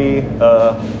zombie,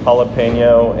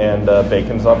 jalapeno, and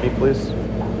bacon zombie, please?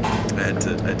 I had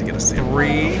to get a sample.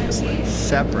 3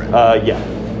 separate. Yeah.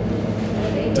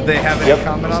 Did they have any Yep.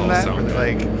 comment on that? Also- Were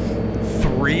they like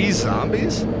 3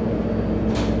 zombies?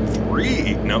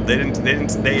 3? No, they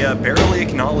didn't. They barely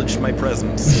acknowledged my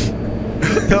presence.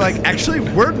 They're like, actually,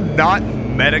 we're not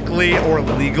medically or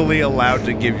legally allowed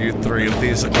to give you 3 of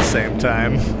these at the same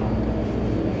time.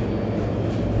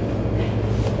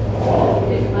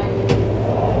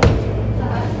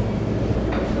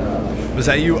 Was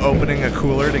that you opening a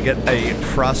cooler to get a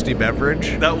frosty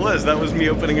beverage? That was me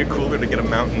opening a cooler to get a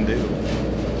Mountain Dew.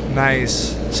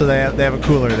 Nice. So they have a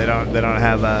cooler. They don't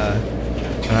have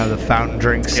the fountain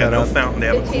drink Yeah, set no up. fountain. They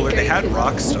have a cooler. They had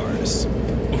rock stars.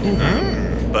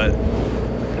 But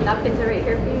Napkins are right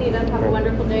here if you need them. Have a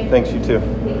wonderful day. thanks, you too.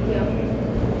 Thank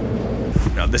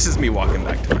you. No, this is me walking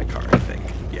back to my car, I think.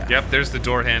 Yeah. Yep, there's the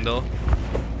door handle.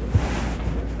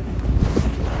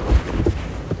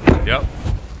 Yep.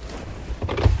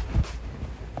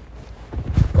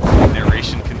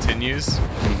 Narration continues.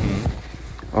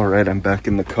 All right, I'm back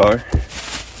in the car.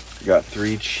 I got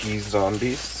 3 cheese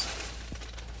zombies,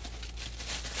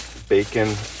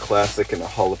 bacon, classic, and a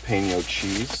jalapeno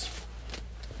cheese.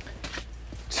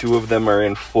 2 of them are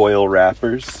in foil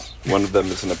wrappers. One of them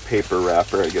is in a paper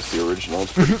wrapper. I guess the original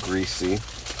is pretty greasy.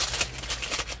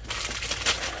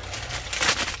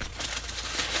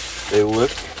 They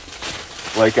look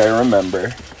like I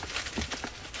remember.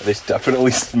 They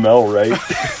definitely smell right.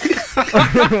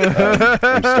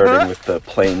 I'm starting with the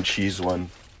plain cheese one.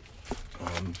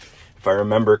 If I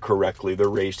remember correctly, the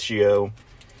ratio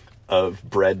of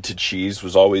bread to cheese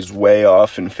was always way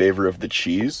off in favor of the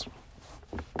cheese.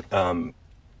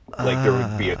 Like there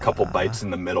would be a couple bites in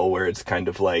the middle where it's kind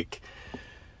of like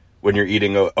when you're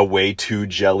eating a way too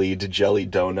jellied jelly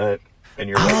donut, and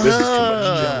you're like, "This is too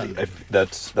much jelly."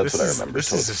 That's what I remember.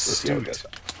 This is astute.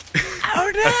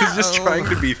 Oh no! I was just trying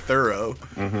to be thorough.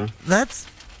 That's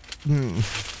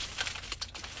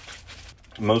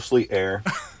Mostly air,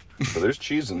 but there's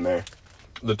cheese in there.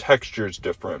 The texture is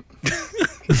different.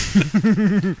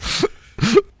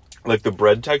 Like the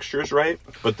bread texture is right,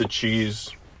 but the cheese,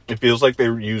 it feels like they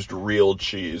used real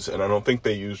cheese, and I don't think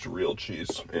they used real cheese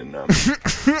in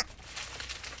the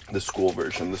school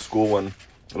version. The school one,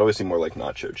 it always seemed more like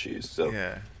nacho cheese. So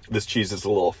Yeah. this cheese is a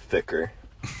little thicker.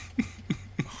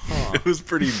 It was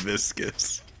pretty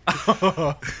viscous.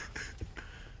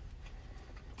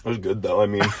 It was good though. I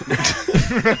mean,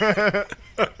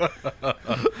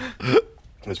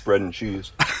 it's bread and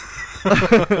cheese.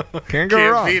 can't go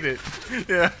Can't wrong. beat it.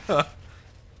 Yeah.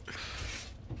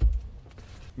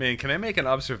 Man, can I make an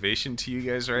observation to you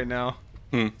guys right now?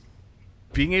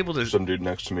 Being able to... Some dude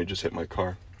next to me just hit my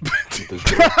car. With his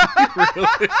door.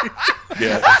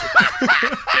 Yeah.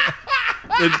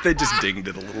 they just dinged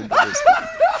it a little bit.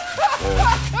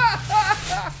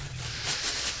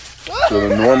 So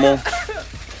the normal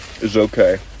is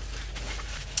okay.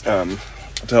 To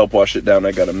help wash it down,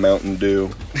 I got a Mountain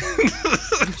Dew.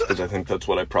 Because I think that's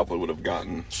what I probably would have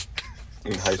gotten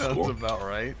in high Sounds school. about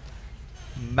right.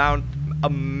 Mount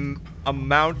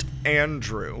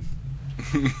Andrew.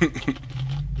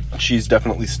 Cheese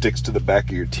definitely sticks to the back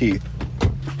of your teeth.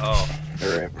 Oh.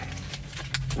 All right.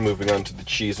 Moving on to the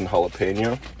cheese and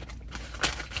jalapeno.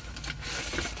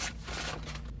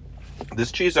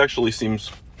 This cheese actually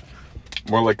seems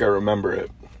more like I remember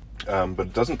it, but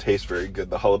it doesn't taste very good.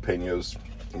 The jalapenos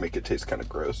make it taste kind of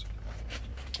gross.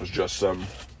 There's just some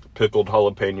pickled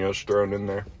jalapenos thrown in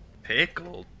there.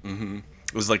 Pickled? It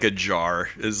was like a jar.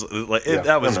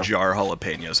 That was jar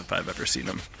jalapenos if I've ever seen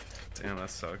them. Damn, that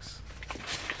sucks.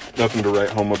 Nothing to write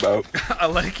home about. I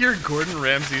like your Gordon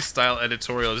Ramsay style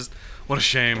editorial. Just, what a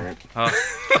shame.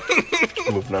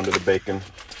 Moving on to the bacon.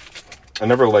 I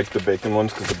never liked the bacon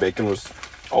ones because the bacon was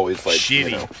always like,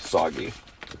 Shitty. soggy.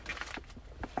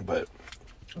 But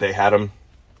they had them.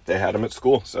 They had them at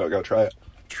school, so I gotta try it.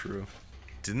 True.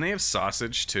 Didn't they have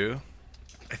sausage too?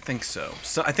 I think so.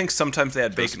 So I think sometimes they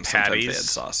had Those bacon, sometimes they had patties.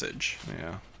 sausage.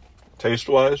 Yeah.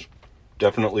 Taste-wise,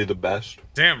 definitely the best.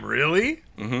 Damn, really?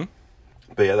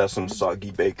 But yeah, that's some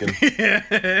soggy bacon.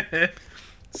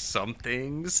 Some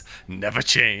things never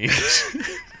change.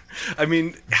 I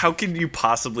mean, how can you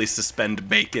possibly suspend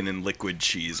bacon in liquid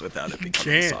cheese without it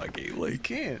becoming can't. soggy? Like,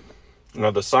 Can't. Now,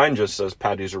 the sign just says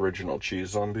Patty's Original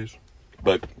Cheese Zombies,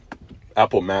 but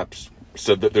Apple Maps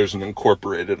said that there's an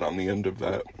incorporated on the end of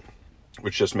that,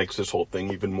 which just makes this whole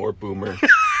thing even more boomer.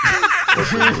 More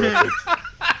boomerific.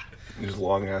 These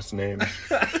long-ass names.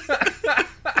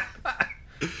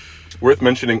 Worth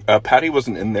mentioning, Patty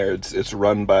wasn't in there. It's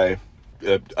run by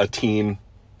a teen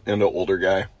and an older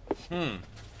guy.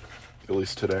 At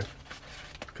least today.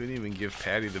 Couldn't even give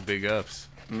Patty the big ups.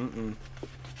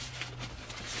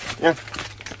 Yeah.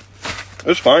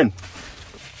 It's fine.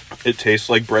 It tastes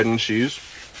like bread and cheese.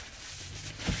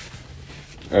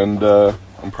 And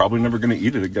I'm probably never going to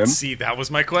eat it again. See, that was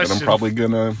my question. And I'm probably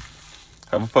going to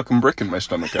have a fucking brick in my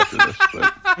stomach after this.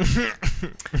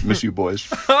 But miss you,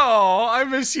 boys. Oh, I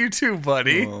miss you too,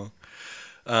 buddy.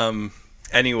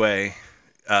 Anyway,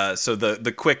 so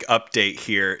the quick update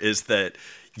here is that,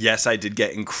 yes, I did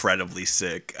get incredibly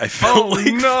sick. I felt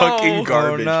fucking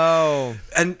garbage. Oh,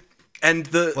 no. And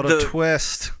What a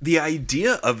twist. The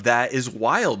idea of that is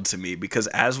wild to me because,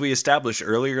 as we established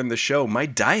earlier in the show, my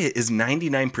diet is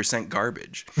 99%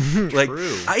 garbage. Like,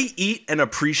 I eat and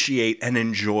appreciate and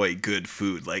enjoy good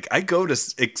food. Like, I go to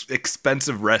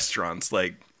expensive restaurants.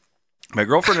 Like, my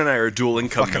girlfriend and I are dual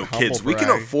income, no kids. We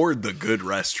can afford the good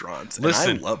restaurants.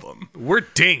 Listen, and I love them. We're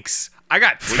dinks. I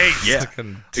got taste. Yeah,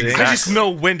 I just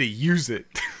know when to use it.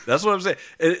 That's what I'm saying.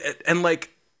 And like,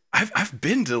 I've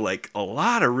been to like a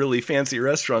lot of really fancy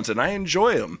restaurants and I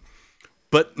enjoy them,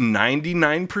 but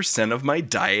 99% of my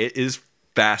diet is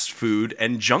fast food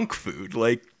and junk food.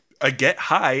 Like, I get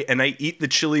high and I eat the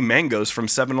chili mangoes from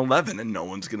 7-Eleven and no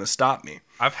one's gonna stop me.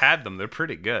 I've had them. They're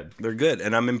pretty good. They're good,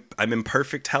 and I'm in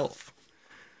perfect health.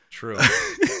 True.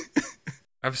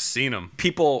 I've seen them.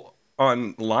 People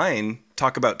online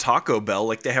talk about Taco Bell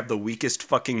like they have the weakest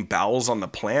fucking bowels on the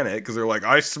planet because they're like,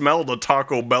 I smelled a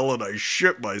Taco Bell and I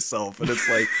shit myself. And it's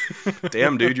like,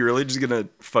 damn, dude, you're really just gonna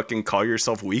fucking call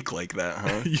yourself weak like that,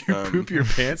 huh? You poop your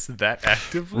pants that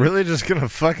actively? Really just gonna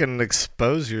fucking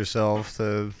expose yourself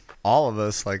to all of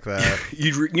us like that.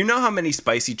 You know how many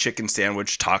spicy chicken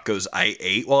sandwich tacos I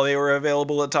ate while they were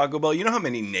available at Taco Bell? You know how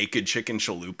many naked chicken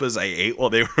chalupas I ate while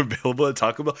they were available at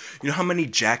Taco Bell? You know how many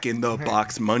Jack in the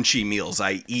Box munchie meals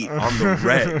I eat on the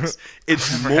regs?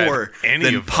 It's more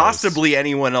than possibly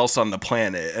anyone else on the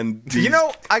planet. And you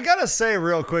know, I gotta say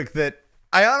real quick that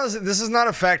I honestly, this is not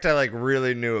a fact I like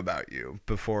really knew about you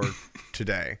before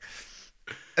today.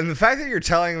 And the fact that you're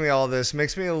telling me all this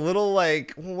makes me a little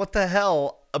like, well, what the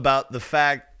hell about the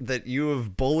fact that you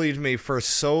have bullied me for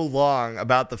so long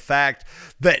about the fact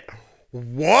that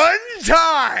one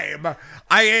time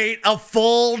I ate a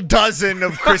full dozen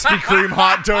of Krispy Kreme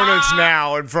hot donuts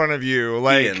now in front of you.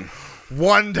 Like, Ian.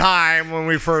 One time when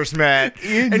we first met.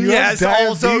 And yes,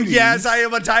 also, yes, I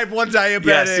am a type 1 diabetic.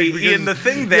 Yeah, see, Ian, the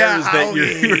thing there is that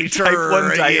you're type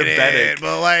 1 diabetic.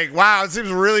 But like, wow, it seems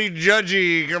really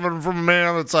judgy coming from a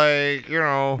man that's like, you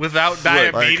know. Without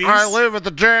diabetes? Like, I live at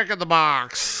the Jack in the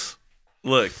Box.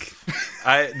 Look,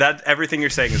 everything you're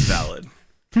saying is valid.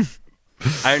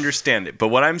 I understand it. But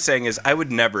what I'm saying is I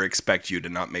would never expect you to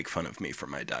not make fun of me for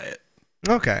my diet.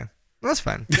 Okay. That's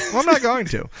fine. Well, I'm not going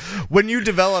to. When you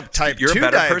develop type 2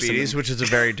 diabetes, which is a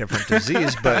very different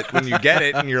disease, but when you get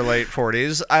it in your late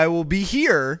 40s, I will be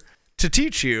here to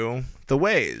teach you the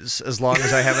ways, as long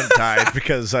as I haven't died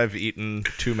because I've eaten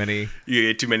too many. You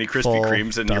ate too many Krispy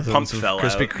Kremes and your pump fell out.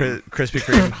 Krispy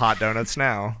Kreme hot donuts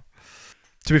now.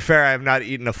 To be fair, I have not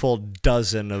eaten a full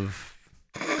dozen of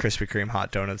Krispy Kreme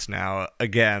hot donuts now,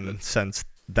 again, since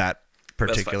that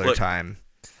particular time.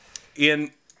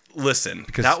 Ian, listen,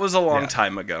 that was a long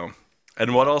time ago.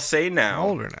 And what I'll say now... I'm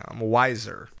older now. I'm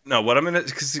wiser. No, what I'm going to...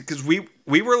 Because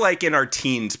we were like in our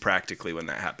teens practically when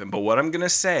that happened. But what I'm going to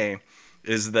say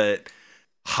is that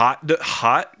hot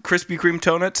Krispy Kreme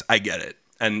donuts, I get it.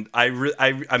 And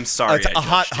I'm sorry. It's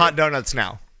hot donuts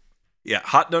now. Yeah,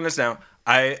 hot donuts now.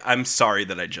 I'm sorry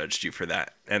that I judged you for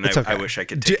that. And I wish I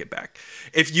could take it back.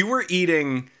 If you were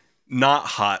eating not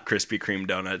hot Krispy Kreme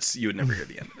donuts, you would never hear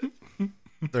the end of it.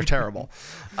 They're terrible.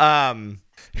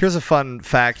 Here's a fun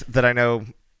fact that I know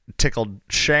tickled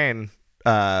Shane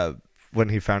when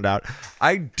he found out.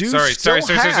 I do Sorry.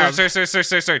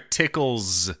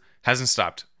 Tickles hasn't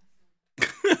stopped.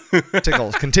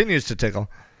 Tickles continues to tickle.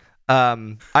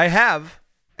 I have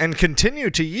and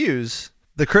continue to use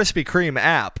the Krispy Kreme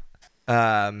app.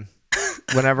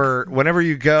 Whenever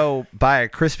you go buy a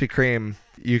Krispy Kreme,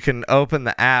 you can open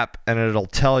the app and it'll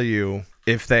tell you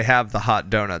if they have the hot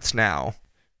donuts now.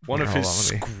 One of his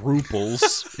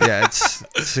scruples. Yeah,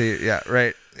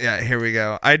 here we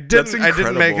go. I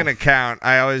didn't make an account.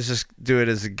 I always just do it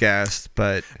as a guest,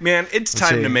 but man, it's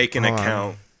time to make an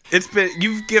account.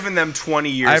 You've given them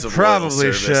 20 years of probably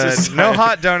loyal service. should. No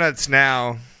hot donuts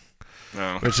now.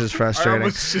 No. Which is frustrating.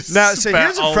 Now, so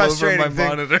here's a frustrating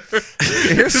thing.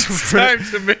 Here's time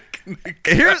to make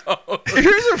here's a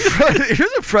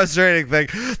frustrating thing.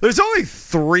 There's only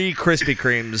 3 Krispy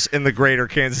Kremes in the greater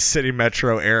Kansas City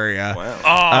metro area. Wow.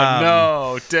 Oh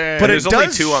no, damn. But There's it only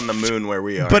does 2 on the moon where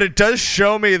we are. But it does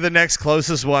show me the next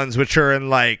closest ones, which are in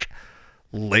like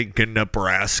Lincoln,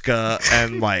 Nebraska,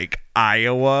 and like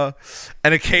Iowa.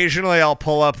 And occasionally I'll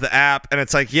pull up the app and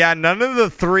it's like, yeah, none of the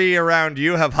 3 around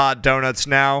you have hot donuts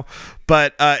now.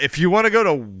 But if you want to go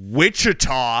to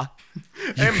Wichita,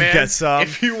 you can get some.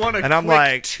 If you want a and I'm quick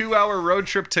like, 2-hour road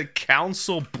trip to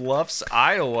Council Bluffs,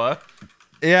 Iowa.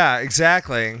 yeah,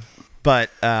 exactly. But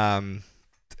honestly,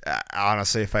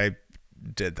 if I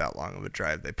did that long of a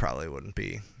drive, they probably wouldn't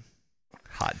be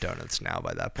hot donuts now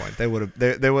by that point. They would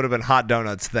have they would have been hot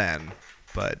donuts then,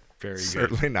 but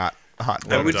certainly not hot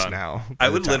donuts now. I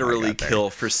would literally kill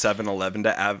for 7-Eleven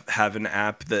to have an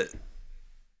app that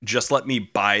just let me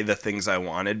buy the things I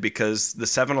wanted, because the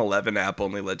 7-Eleven app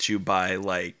only lets you buy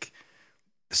like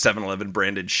 7-Eleven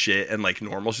branded shit and like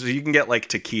normal. So you can get like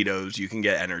taquitos, you can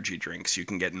get energy drinks, you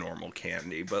can get normal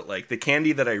candy, but like the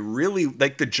candy that I really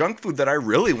like, the junk food that I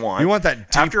really want, you want that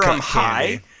deep after I'm cut high.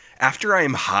 candy. After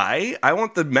I'm high, I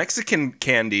want the Mexican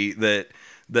candy that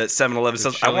 7-Eleven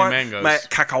says. I want mangoes. my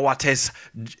cacahuates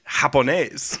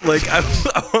japonés. Like, I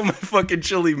want my fucking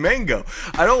chili mango.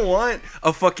 I don't want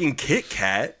a fucking Kit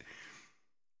Kat.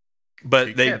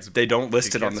 But they don't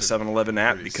list it on the 7-Eleven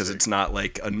app because it's not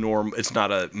like it's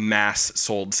not a mass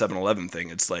sold 7-Eleven thing.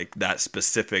 It's like that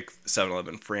specific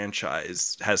 7-Eleven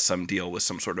franchise has some deal with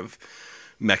some sort of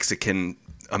Mexican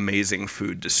amazing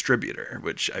food distributor,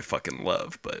 which I fucking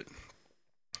love. But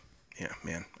yeah,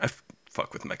 man, I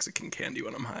fuck with Mexican candy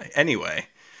when I'm high. Anyway,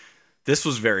 this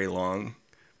was very long,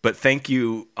 but thank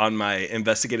you on my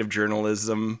investigative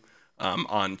journalism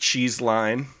on Cheese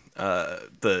Line,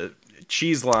 the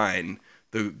Cheese Line,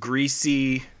 the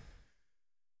greasy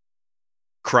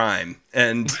crime.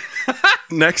 And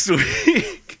next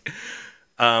week,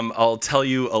 I'll tell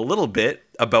you a little bit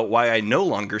about why I no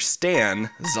longer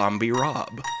stan Zombie Rob.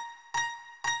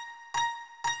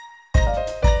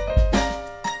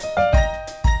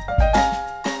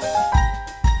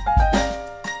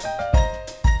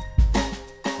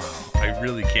 I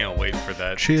really can't wait for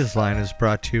that. Cheese Line is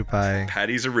brought to you by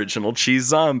Patty's Original Cheese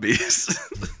Zombies.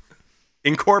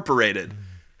 Incorporated.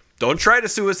 Don't try to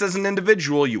sue us as an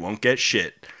individual. You won't get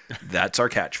shit. That's our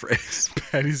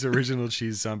catchphrase. Patty's Original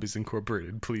Cheese Zombies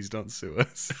Incorporated. Please don't sue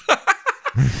us.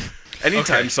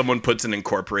 Anytime someone puts an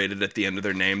incorporated at the end of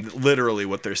their name, literally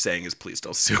what they're saying is please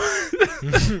don't sue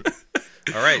us.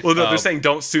 All right. Well, no, they're saying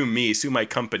don't sue me, sue my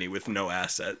company with no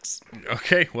assets.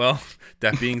 Okay, well,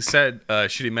 that being said,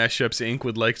 Shitty Mashups Inc.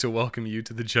 would like to welcome you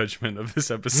to the judgment of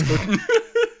this episode.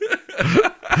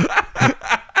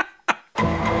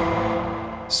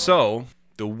 So,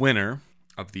 the winner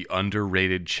of the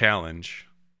underrated challenge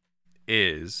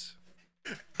is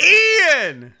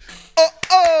Ian!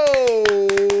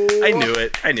 I knew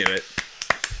it.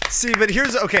 See, but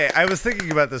here's okay. I was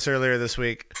thinking about this earlier this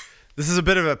week. This is a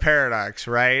bit of a paradox,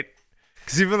 right?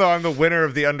 Because even though I'm the winner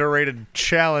of the underrated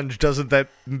challenge, doesn't that,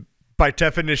 by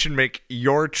definition, make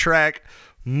your track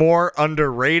more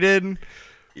underrated?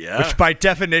 Yeah. Which, by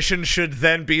definition, should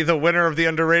then be the winner of the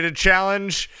underrated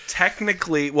challenge.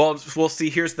 Technically, well, we'll see.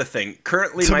 Here's the thing.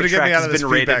 Currently, Somebody my get me track out of has this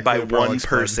been rated feedback by loop or I'll one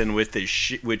explode. person,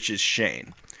 which is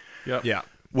Shane. Yep. Yeah.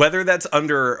 Whether that's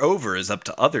under or over is up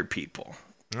to other people.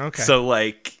 Okay. So,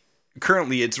 like,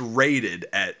 currently it's rated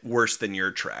at worse than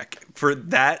your track. For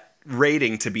that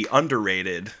rating to be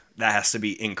underrated, that has to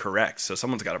be incorrect. So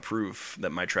someone's got to prove that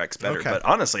my track's better. Okay. But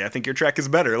honestly, I think your track is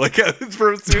better. Like,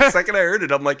 for a second I heard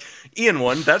it, I'm like, Ian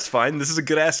won. That's fine. This is a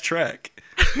good-ass track.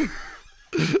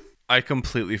 I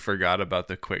completely forgot about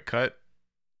the quick cut,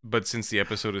 but since the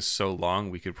episode is so long,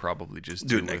 we could probably just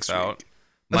do it next without. week.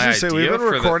 I was gonna say, we've been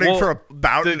recording for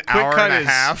about an hour and a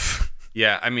half.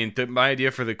 Yeah, I mean, my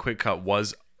idea for the quick cut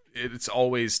was it's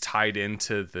always tied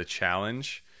into the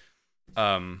challenge.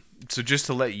 So just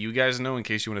to let you guys know, in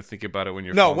case you want to think about it when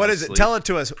you're No, what is asleep, it? Tell it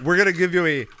to us. We're gonna give you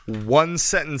a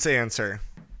 1-sentence answer.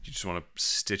 You just want to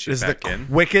stitch it This is back the in.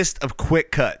 quickest of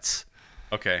quick cuts.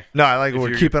 Okay. No, I like. If We're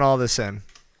you're- keeping all this in.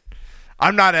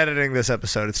 I'm not editing this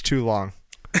episode. It's too long.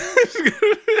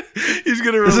 He's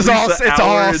going to This release is all- it's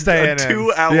all staying a in.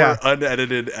 2-hour Yeah.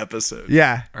 unedited episode.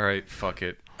 Yeah. All right, fuck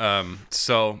it.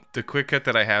 So the quick cut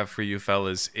that I have for you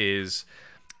fellas is,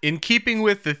 in keeping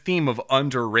with the theme of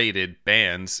underrated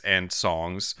bands and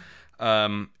songs,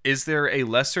 is there a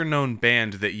lesser known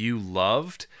band that you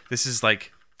loved? This is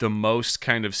like the most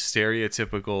kind of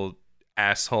stereotypical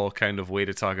asshole kind of way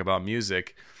to talk about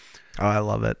music. Oh, I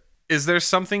love it. Is there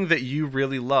something that you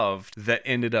really loved that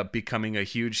ended up becoming a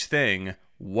huge thing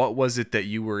what was it that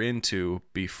you were into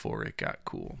before it got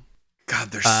cool?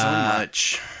 God, there's so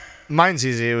much. Mine's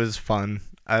easy. It was fun.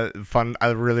 I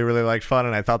really, really liked Fun,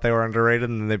 and I thought they were underrated,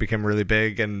 and then they became really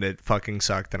big, and it fucking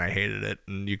sucked, and I hated it.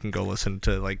 And you can go listen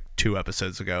to like 2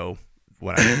 episodes ago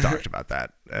when I talked about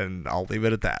that, and I'll leave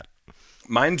it at that.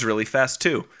 Mine's really fast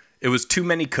too. It was Too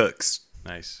Many Cooks.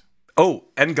 Nice. Oh,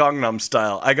 and Gangnam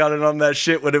Style. I got it on that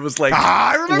shit when it was like.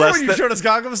 I remember when you showed us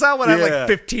Gangnam Style when I had like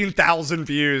 15,000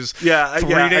 views. Yeah,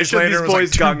 3 I days showed later, these it was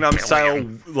boys like 2 Gangnam Style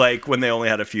billion. like when they only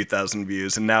had a few thousand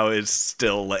views, and now it's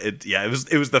still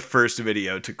it was the first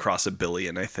video to cross 1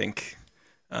 billion, I think,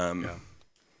 on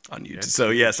YouTube. Yeah, so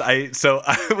yes, I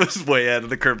was way ahead of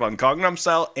the curve on Gangnam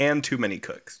Style and Too Many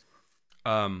Cooks.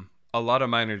 A lot of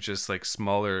mine are just like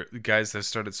smaller guys that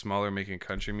started smaller making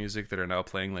country music that are now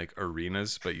playing like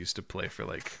arenas, but used to play for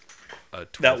like a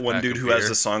 12 That one pack dude of who has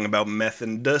beer. a song about meth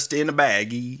and dust in a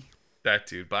baggie. That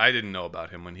dude, but I didn't know about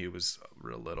him when he was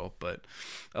real little, but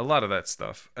a lot of that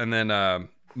stuff. And then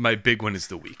my big one is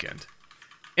The Weeknd.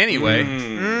 Anyway,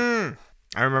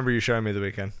 I remember you showing me The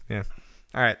Weeknd. Yeah.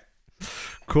 All right.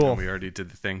 Cool. we already did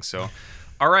the thing, so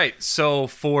all right, so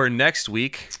for next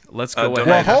week, let's go Don't ahead.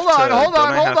 I have hold on, to- hold don't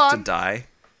on, I hold have on. to die?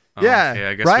 Yeah. okay,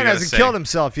 I guess we Ryan gotta hasn't say- killed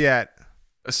himself yet.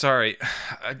 Sorry,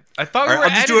 I thought we All right, were I'll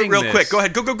just do it editing real this. quick. Go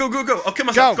ahead. Go. I'll kill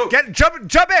myself. Go.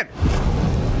 Jump in.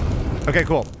 Okay,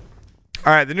 cool.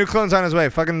 All right, the new clone's on his way.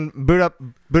 Fucking boot up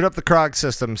the Krog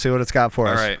system. See what it's got for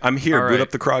All us. right, I'm here. All Boot right. up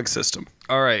the Krog system.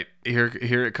 All right, here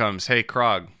it comes. Hey,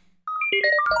 Krog.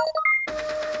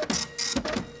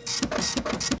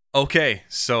 Okay,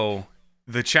 so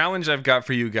the challenge I've got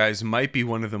for you guys might be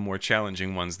one of the more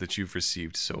challenging ones that you've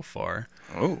received so far.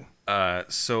 Oh.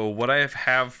 So what I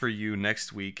have for you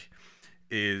next week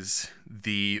is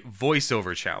the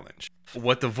voiceover challenge.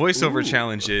 What the voiceover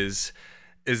challenge is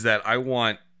that I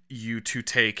want you to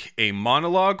take a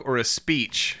monologue or a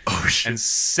speech and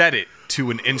set it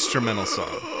to an instrumental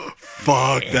song.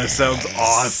 Fuck, that sounds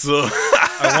awesome.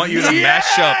 I want you to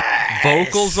mash up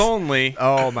vocals only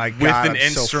Oh my with god. an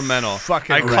I'm so instrumental.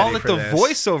 fucking I call ready it for the this.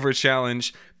 voiceover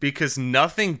challenge because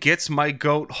nothing gets my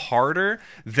goat harder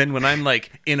than when I'm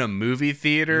like in a movie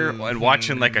theater and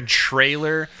watching like a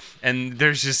trailer and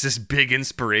there's just this big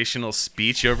inspirational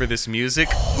speech over this music.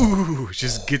 Ooh, it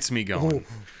just gets me going.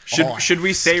 Should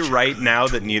we say right now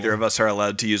that neither of us are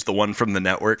allowed to use the one from the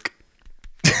network?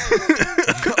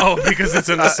 Oh, because it's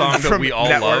in a song that From we all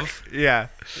Network. love. Yeah.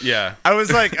 Yeah.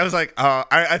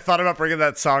 I thought about bringing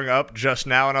that song up just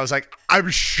now, and I was like, I'm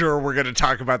sure we're going to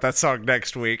talk about that song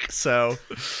next week. So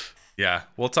Yeah,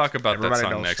 we'll talk about that everybody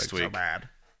song knows next it's week. so bad.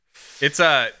 It's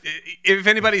if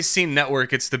anybody's seen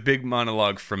Network, it's the big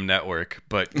monologue from Network.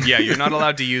 But yeah, you're not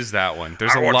allowed to use that one.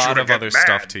 There's a lot of other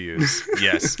stuff to use.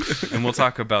 Yes, and we'll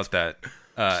talk about that.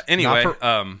 Anyway,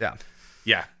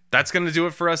 yeah, that's gonna do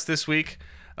it for us this week.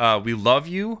 We love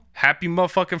you. Happy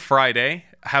motherfucking Friday.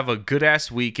 Have a good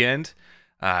ass weekend.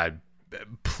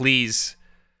 Please,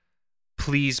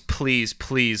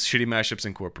 Shitty Mashups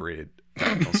Incorporated.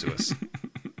 Don't sue us.